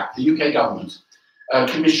so back, the UK government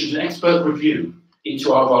commissioned an expert review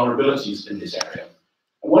into our vulnerabilities in this area.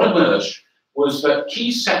 And what emerged was that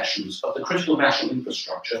key sections of the critical national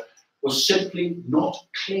infrastructure were simply not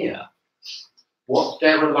clear what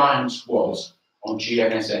their reliance was on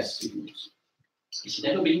GNSS signals. It's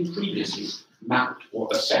never been previously mapped or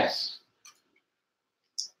assessed.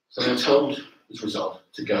 So they're told, as a result,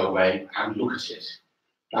 to go away and look at it.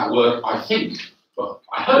 That work, I think, well,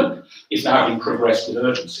 I hope, is now being progressed with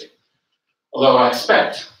urgency. Although I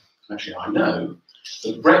expect, actually I know,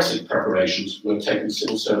 that Brexit preparations will take the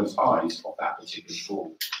civil servants' eyes off that particular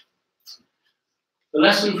fall. The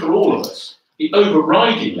lesson for all of us, the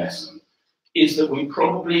overriding lesson, is that we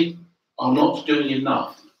probably are not doing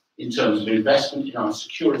enough in terms of investment in our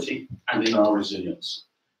security and in our resilience.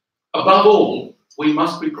 Above all, we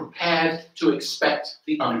must be prepared to expect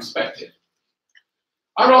the unexpected.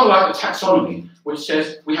 I rather like the taxonomy, which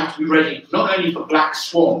says we have to be ready not only for black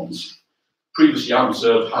swans, previously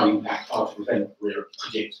unobserved high-impact parts to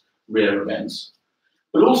predict rare events,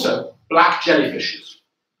 but also black jellyfishes,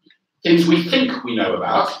 things we think we know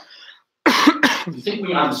about, we think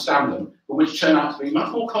we understand them, but which turn out to be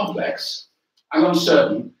much more complex and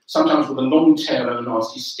uncertain, sometimes with a long tail and a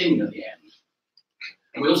nasty sting at the end.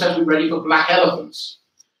 And we also have to be ready for black elephants,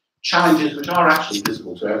 challenges which are actually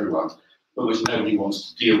visible to everyone, but which nobody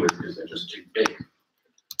wants to deal with because they're just too big.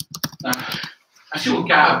 Now, as you'll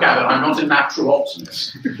gather, I'm not a natural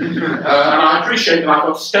optimist. And I appreciate that I've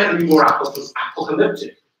got steadily more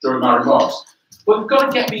apocalyptic during my remarks. But we've got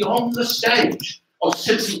to get beyond the stage of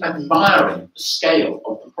simply admiring the scale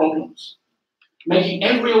of the problems. Making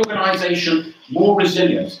every organisation more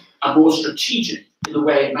resilient and more strategic in the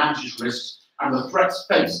way it manages risks and the threats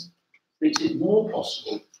faced makes it more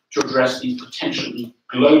possible to address these potentially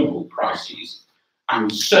global crises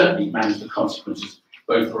and certainly manage the consequences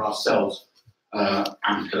both for ourselves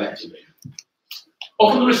and collectively.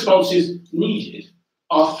 Often the responses needed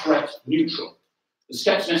are threat neutral. The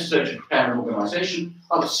steps necessary to prepare an organisation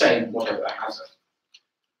are the same, whatever the hazard.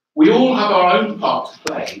 We all have our own part to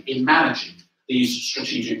play in managing these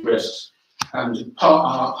strategic risks and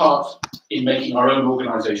our part in making our own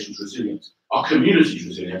organisations resilient, our communities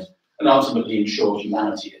resilient, and ultimately ensure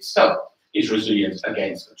humanity itself is resilient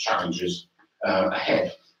against the challenges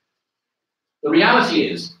ahead. The reality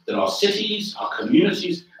is that our cities, our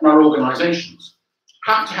communities, and our organisations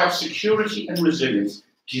have to have security and resilience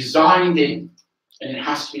designed in, and it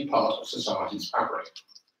has to be part of society's fabric.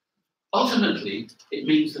 Ultimately, it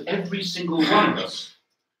means that every single one of us,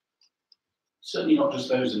 certainly not just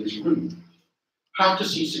those in this room, have to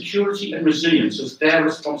see security and resilience as their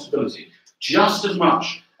responsibility, just as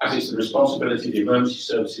much as it's the responsibility of the emergency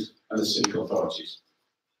services and the civic authorities.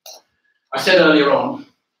 I said earlier on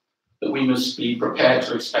that we must be prepared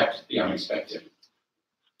to expect the unexpected.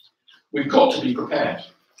 We've got to be prepared.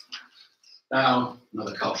 Now,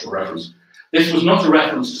 another cultural reference. This was not a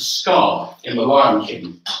reference to Scar in The Lion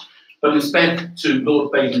King, but instead to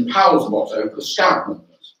Lord Baden-Powell's motto for the Scout movement.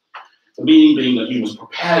 The meaning being that you must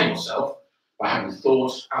prepare yourself by having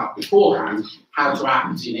thought out beforehand how to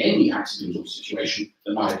act in any accidental situation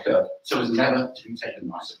that might occur, so as never to be taken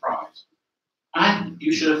by surprise. And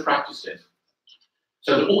you should have practiced it,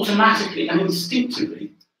 so that automatically and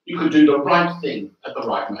instinctively you could do the right thing at the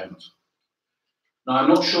right moment. Now, I'm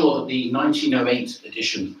not sure that the 1908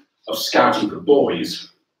 edition of Scouting for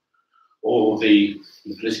Boys, or the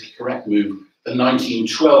politically correct move, the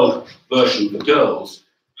 1912 version for girls,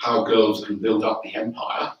 How Girls Can Build Up the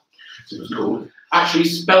Empire, as it was called, actually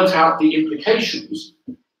spelled out the implications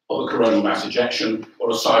of a coronal mass ejection or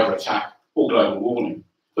a cyber attack or global warming.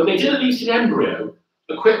 But they did, at least in embryo,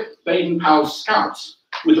 equip Baden-Powell's scouts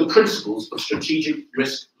with the principles of strategic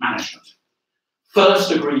risk management.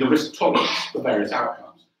 First, agree the risk tolerance for various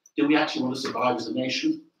outcomes. Do we actually want to survive as a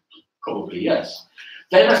nation? Probably yes.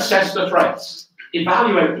 Then assess the threats,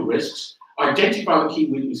 evaluate the risks, identify the key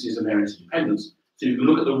weaknesses and their interdependence, so you can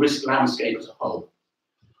look at the risk landscape as a whole.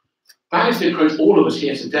 That is the approach all of us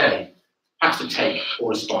here today have to take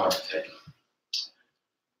or aspire to take.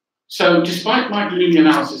 So, despite my gloomy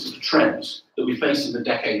analysis of the trends that we face in the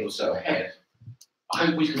decade or so ahead, I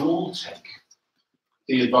hope we can all take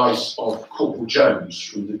the advice of Corporal Jones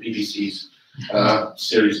from the BBC's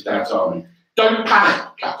series Dad's Army. Don't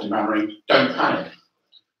panic, Captain Mannering, don't panic.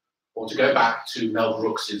 Or to go back to Mel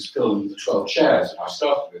Brooks's film The 12 Chairs that I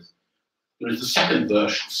started with, there is the second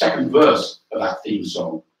verse of that theme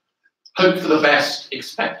song. Hope for the best,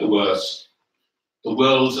 expect the worst. The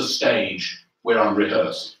world's a stage where I'm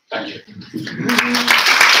rehearsed. Thank you.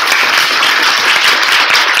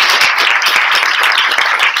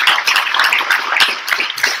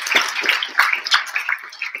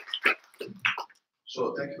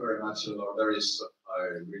 So thank you very much, Lord Darius. I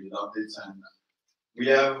really loved it. And we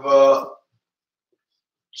have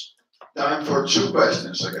time for 2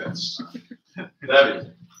 questions, I guess.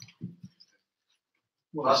 David.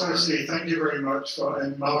 Well, firstly, thank you very much for a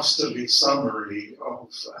masterly summary of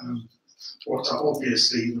what are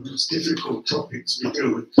obviously the most difficult topics we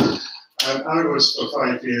deal with. I was for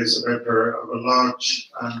 5 years a member of a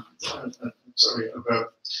large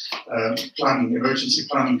emergency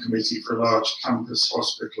planning committee for a large campus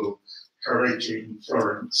hospital, Careggi in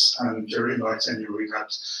Florence, and during my tenure we had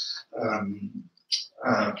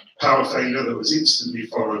power failure that was instantly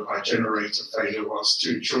followed by generator failure whilst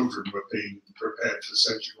 2 children were being prepared for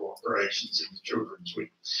surgical operations in the children's wing.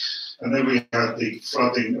 And then we had the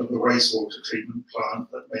flooding of the wastewater treatment plant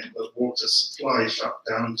that meant that water supply shut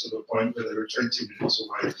down to the point where they were 20 minutes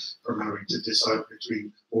away from having to decide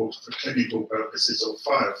between water for clinical purposes or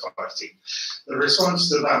firefighting. The response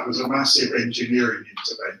to that was a massive engineering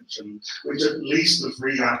intervention, which at least was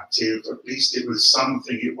reactive, at least it was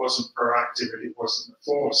something, it wasn't proactive and it wasn't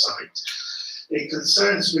foresight. It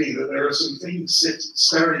concerns me that there are some things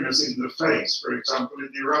staring us in the face. For example, in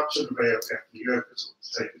the eruption of Eyjafjallajökull, to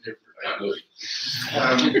take a different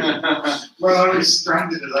well, I was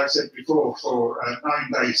stranded, as I said before, for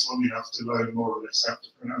 9 days, long enough to learn more or less how to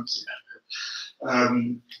pronounce it.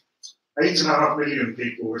 8.5 million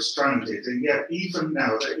people were stranded, and yet even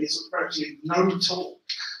now there is actually no talk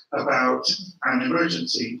about an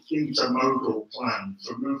emergency intermodal plan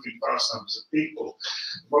for moving vast numbers of people.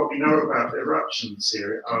 What we know about eruptions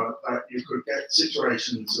here are that you could get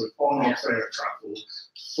situations of on-off air travel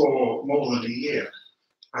for more than a year,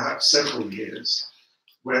 perhaps several years,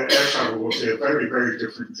 where air travel will be a very, very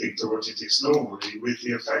different thing to what it is normally, with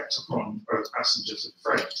the effect upon both passengers and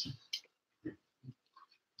freight.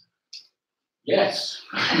 Yes,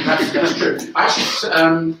 that's true. I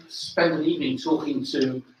actually spent an evening talking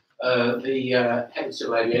to the head of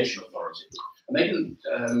Civil Aviation Authority, and they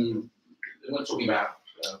weren't talking about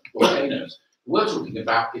volcanoes, they were talking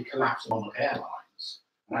about the collapse of Monarch Airlines,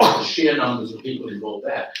 and the sheer numbers of people involved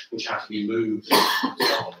there, which had to be moved.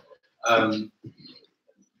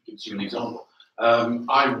 Gives you an example.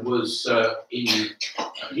 I was in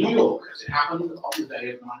New York, as it happened, on the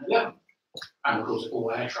day of 9/11, and of course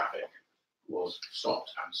all air traffic was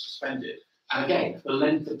stopped and suspended. And again, the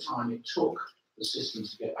length of time it took the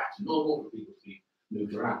systems to get back to normal, for people to be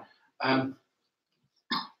moved around. At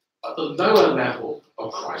the lower level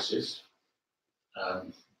of crisis,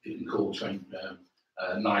 you can call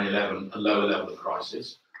 9/11 a lower level of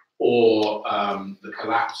crisis, or the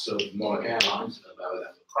collapse of Monarch Airlines at a lower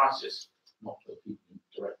level of crisis, not for people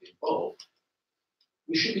directly involved.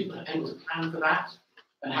 We should be able to plan for that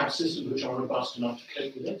and have systems which are robust enough to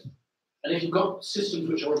cope with it. And if you've got systems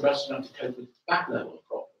which are robust enough to cope with that level of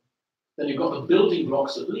problem, then you've got the building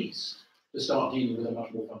blocks at least to start dealing with a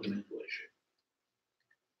much more fundamental issue.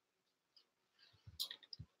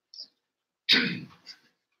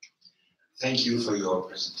 Thank you for your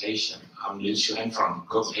presentation. I'm Liz Johan from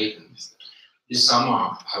Copenhagen. This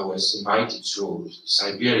summer, I was invited to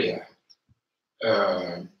Siberia,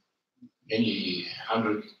 many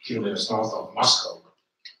 100 kilometers north of Moscow,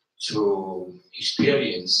 to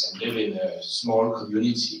experience and live in a small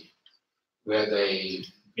community where they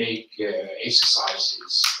make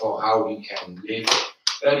exercises for how we can live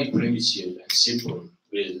very primitive and simple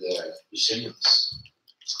with resilience.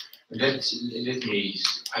 And I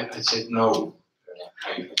said no, I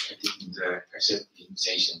didn't accept the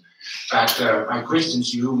invitation. But my question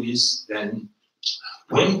to you is then,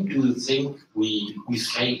 when do you think we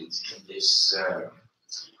failed in this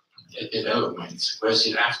development? Was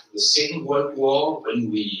it after the Second World War, when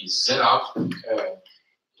we set up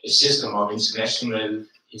a system of international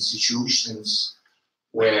institutions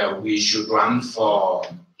where we should run for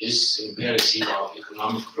this imperative of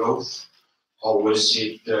economic growth? Or was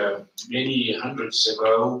it many hundreds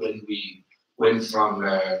ago when we went from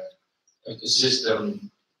a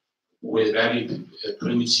system with very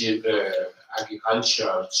primitive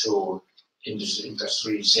agriculture to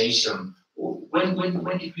industrialization? When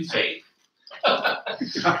did we fail?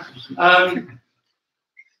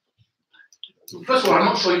 First of all, I'm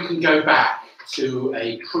not sure you can go back to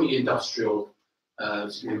a pre-industrial,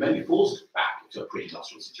 you may be forced back to a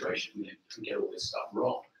pre-industrial situation. We can get all this stuff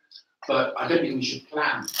wrong. But I don't think we should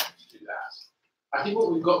plan to do that. I think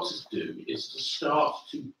what we've got to do is to start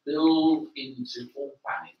to build into all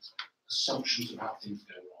planning assumptions about things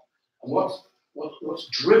go wrong. And what's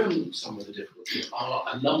driven some of the difficulties are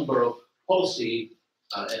a number of policy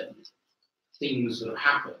things that have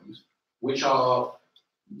happened, which are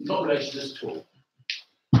not related to this at all.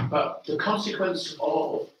 But the consequence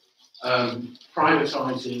of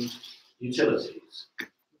privatising utilities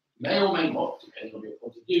may or may not, depending on your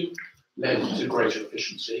point of view, led to greater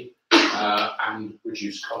efficiency and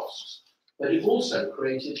reduced costs. But it also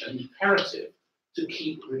created an imperative to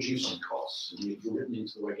keep reducing costs. And you've written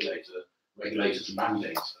into the regulators'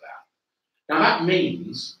 mandates for that. Now that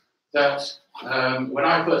means that when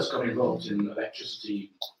I first got involved in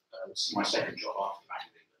electricity, my second job after Bank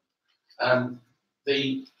of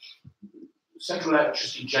The Central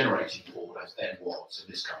Electricity Generating Board, as then was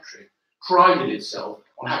in this country, prided itself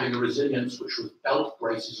on having a resilience which was belt,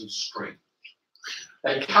 braces, and string.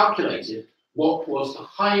 They calculated what was the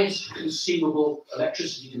highest conceivable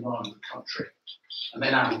electricity demand in the country, and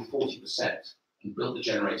then added 40% and built the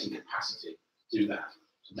generating capacity to do that.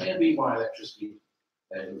 So maybe why electricity,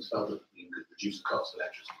 it was felt that you could reduce the cost of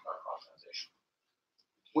electricity by privatisation.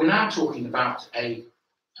 We're now talking about and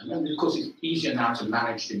of course it's easier now to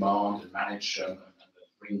manage demand and manage and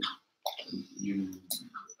bring new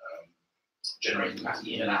generating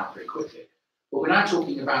capacity in and out very quickly. But we're now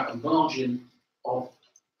talking about a margin of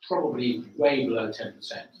probably way below 10%.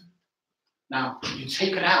 Now, you've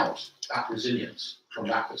taken out that resilience from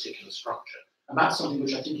that particular structure, and that's something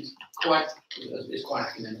which I think is quite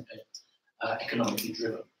economically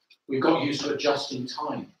driven. We've got used to a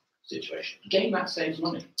just-in-time situation. Again, that saves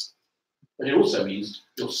money, but it also means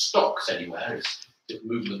your stocks anywhere, if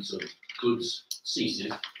movements of goods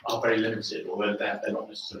ceases, are very limited, or they're not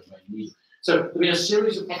necessarily very needed. So there have been a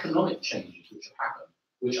series of economic changes which have happened,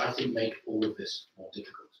 which I think make all of this more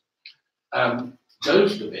difficult.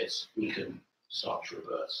 Those are the bits we can start to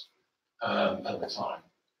reverse over time.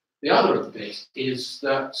 The other bit is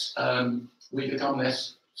that we become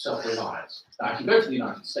less self-reliant. Now, if you go to the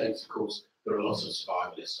United States, of course, there are lots of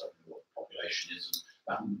survivalists of what population is,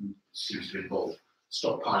 and that seems to involve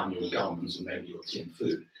stockpiling your guns and maybe your tin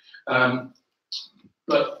food.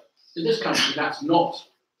 But in this country, that's not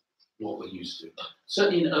what we're used to.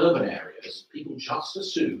 Certainly in urban areas, people just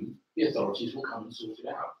assume the authorities will come and sort it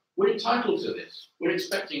out. We're entitled to this. We're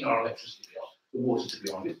expecting our electricity to be on, the water to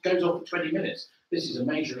be on. It goes off for 20 minutes. This is a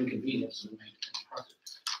major inconvenience and a major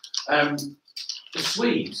crisis. The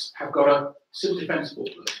Swedes have got a civil defence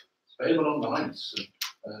booklet. It's available online. It's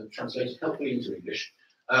translated helpfully into English.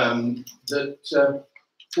 That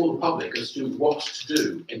for the public as to what to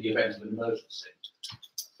do in the event of an emergency.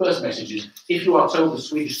 First message is, if you are told the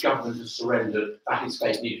Swedish government has surrendered, that is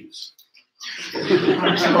fake news. But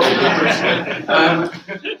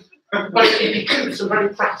it includes some very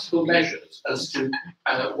practical measures as to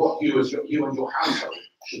what you and your household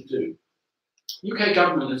should do. UK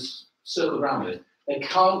government has circled around it. They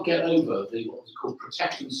can't get over what's called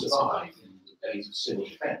protect and survive in the days of civil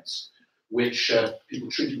defence, which people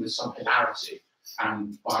treated with some hilarity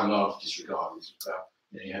and by and large disregarded.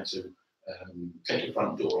 You had to take your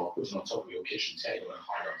front door off, put it on top of your kitchen table and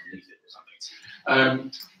hide underneath it or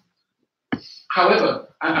something. However,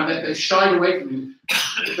 and they've shied away from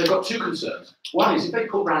it. They've got two concerns. One is if they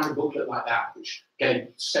put around a booklet like that, which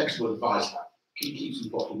gave sensible advice like, can you keep some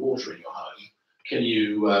bottled water in your home? Can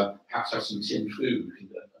you perhaps have some tinned food and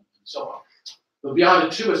so on? There'll be either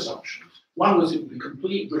two assumptions. One was it would be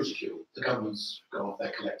complete ridicule. The government's gone off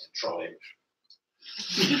their collective trolley.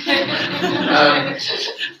 I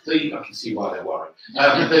can see why they're worried.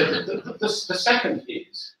 The second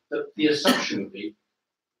is that the assumption would be,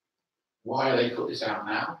 why are they put this out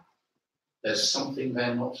now? There's something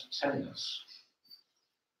they're not telling us.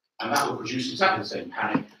 And that will produce exactly the same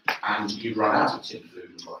panic, and you'd run out of tin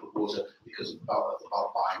food and bottled water because of the bulk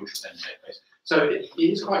buying which will then take place. So it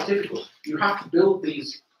is quite difficult. You have to build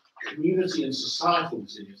these community and societal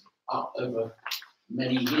resilience up over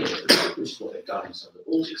many years, which is what they've done in some of the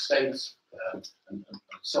Baltic states and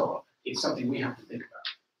so on. It's something we have to think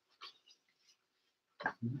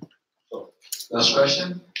about. So, last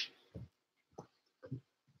question.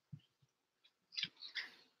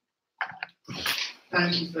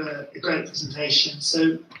 Thank you for the great presentation.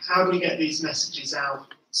 So how do we get these messages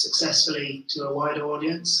out successfully to a wider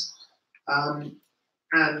audience? And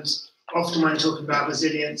often when talking about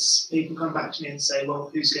resilience, people come back to me and say, well,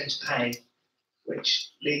 who's going to pay?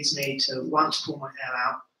 Which leads me to want to pull my hair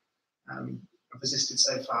out. I've resisted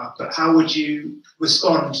so far, but how would you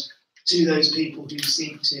respond to those people who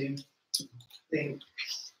seem to think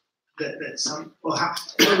that some, or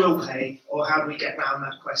who will pay, or how do we get around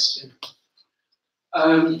that question?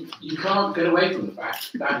 You can't get away from the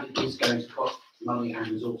fact that it is going to cost money and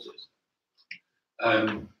resources.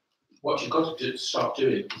 What you've got to start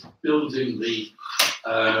doing is building the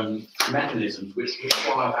mechanisms which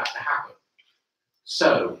require that to happen.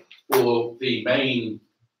 So, for the main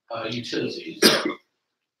utilities,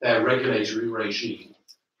 their regulatory regime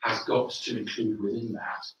has got to include within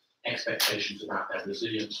that expectations about their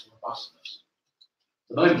resilience and robustness.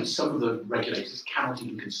 At the moment, some of the regulators cannot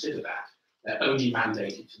even consider that. They're only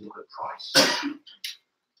mandated to look at price.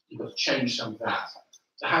 You've got to change some of that.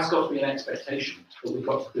 There has got to be an expectation that we've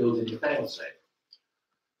got to build in the fail-safe.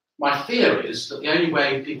 My fear is that the only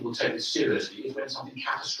way people will take this seriously is when something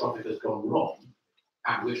catastrophic has gone wrong,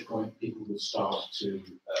 at which point people will start to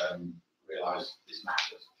realise this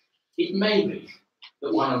matters. It may be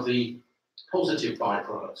that one of the positive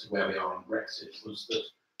byproducts of where we are on Brexit was that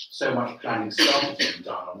so much planning started to be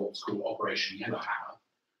done on what's called Operation Yellowhammer,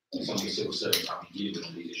 and some of the civil servants having to deal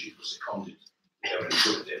with these issues were seconded. They were really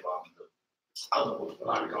good at it, rather than other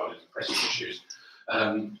what I regard as pressing issues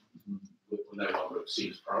were no longer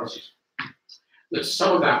seen as priorities. That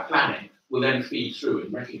some of that planning will then feed through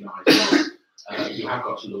and recognise that you have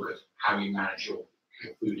got to look at how you manage your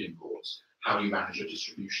food imports, how you manage your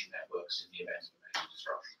distribution networks in the event of a major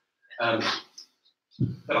disruption.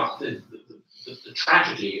 But the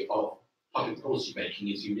tragedy of public policy making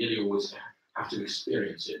is you nearly always have to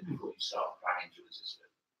experience it before you start planning to resist it.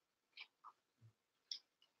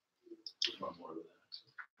 Just one more over there.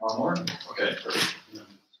 One more? Okay, perfect.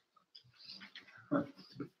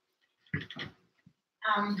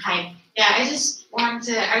 Hi. Yeah, I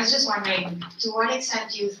was just wondering, to what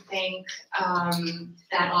extent do you think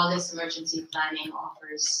that all this emergency planning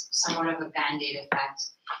offers somewhat of a band-aid effect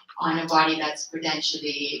on a body that's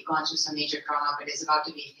potentially gone through some major trauma but is about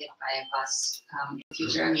to be hit by a bus in the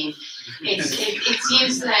future? I mean, it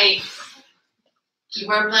seems like you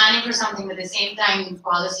were planning for something, but at the same time,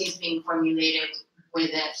 policies being formulated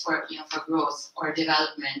with it for growth or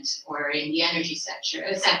development or in the energy sector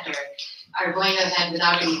are going ahead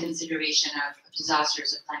without any consideration of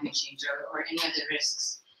disasters of climate change or any other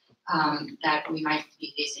risks that we might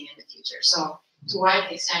be facing in the future. So to what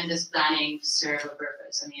extent does planning serve a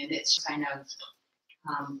purpose? I mean, it's just kind of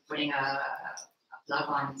putting a plug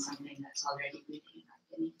on something that's already bleeding, in my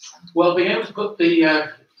opinion. So. Well, being able to put the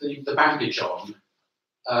bandage on,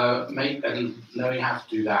 and knowing how to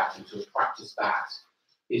do that and to practice that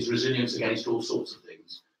is resilience against all sorts of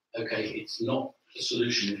things. Okay, it's not a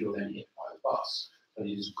solution if you're then hit by a bus, but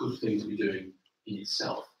it is a good thing to be doing in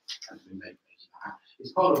itself and to be making that.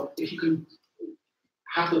 It's part of, if you can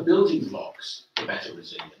have the building blocks for better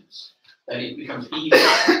resilience, then it becomes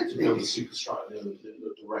easier to build the superstructure,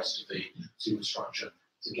 the rest of the superstructure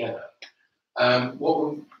together.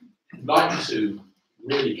 What we'd like to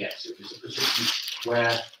really get to is a position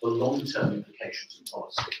where the long-term implications of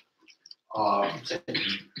policy are taken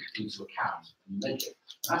into account and make it.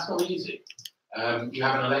 And that's not easy. You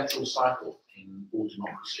have an electoral cycle in all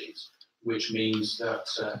democracies, which means that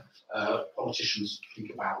politicians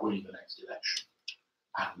think about winning the next election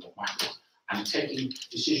and what matters, and taking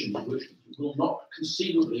decisions which will not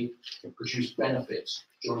conceivably produce benefits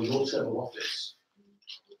during your term of office,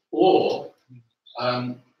 or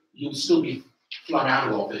you'll still be flung out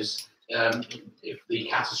of office if the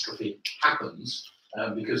catastrophe happens,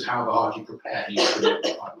 because however hard you prepare, you have to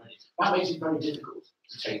be quite ready. That makes it very difficult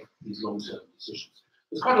to take these long-term decisions.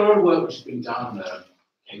 There's quite a lot of work which has been done,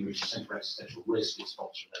 Cambridge Centre for Existential Risk is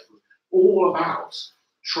sponsored, all about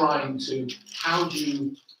trying to, how do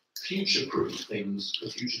you future-proof things for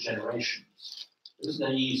future generations? There isn't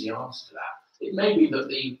any easy answer to that. It may be that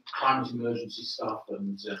the climate emergency stuff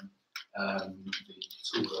and the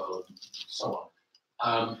school girl and so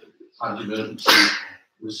on, climate emergency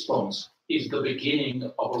response is the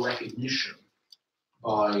beginning of a recognition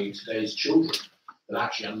by today's children that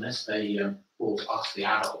actually, unless they force us, the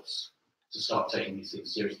adults, to start taking these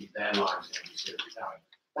things seriously, their lives are going to be seriously damaged.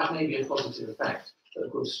 That may be a positive effect, but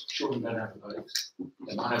of course, children don't have the vote.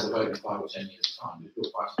 They might have the vote in 5 or 10 years' time. If you're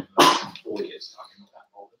fighting in 4 years' time, you're not that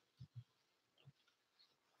bothered.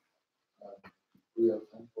 Do we have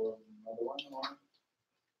time for another one?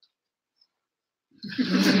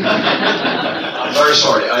 I'm very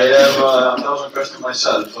sorry. I have 1,000 questions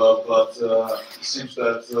myself, but it seems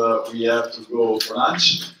that we have to go for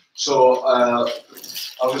lunch. So I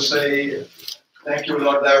would say thank you,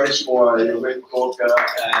 Lord Darius, for your great talk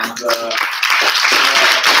and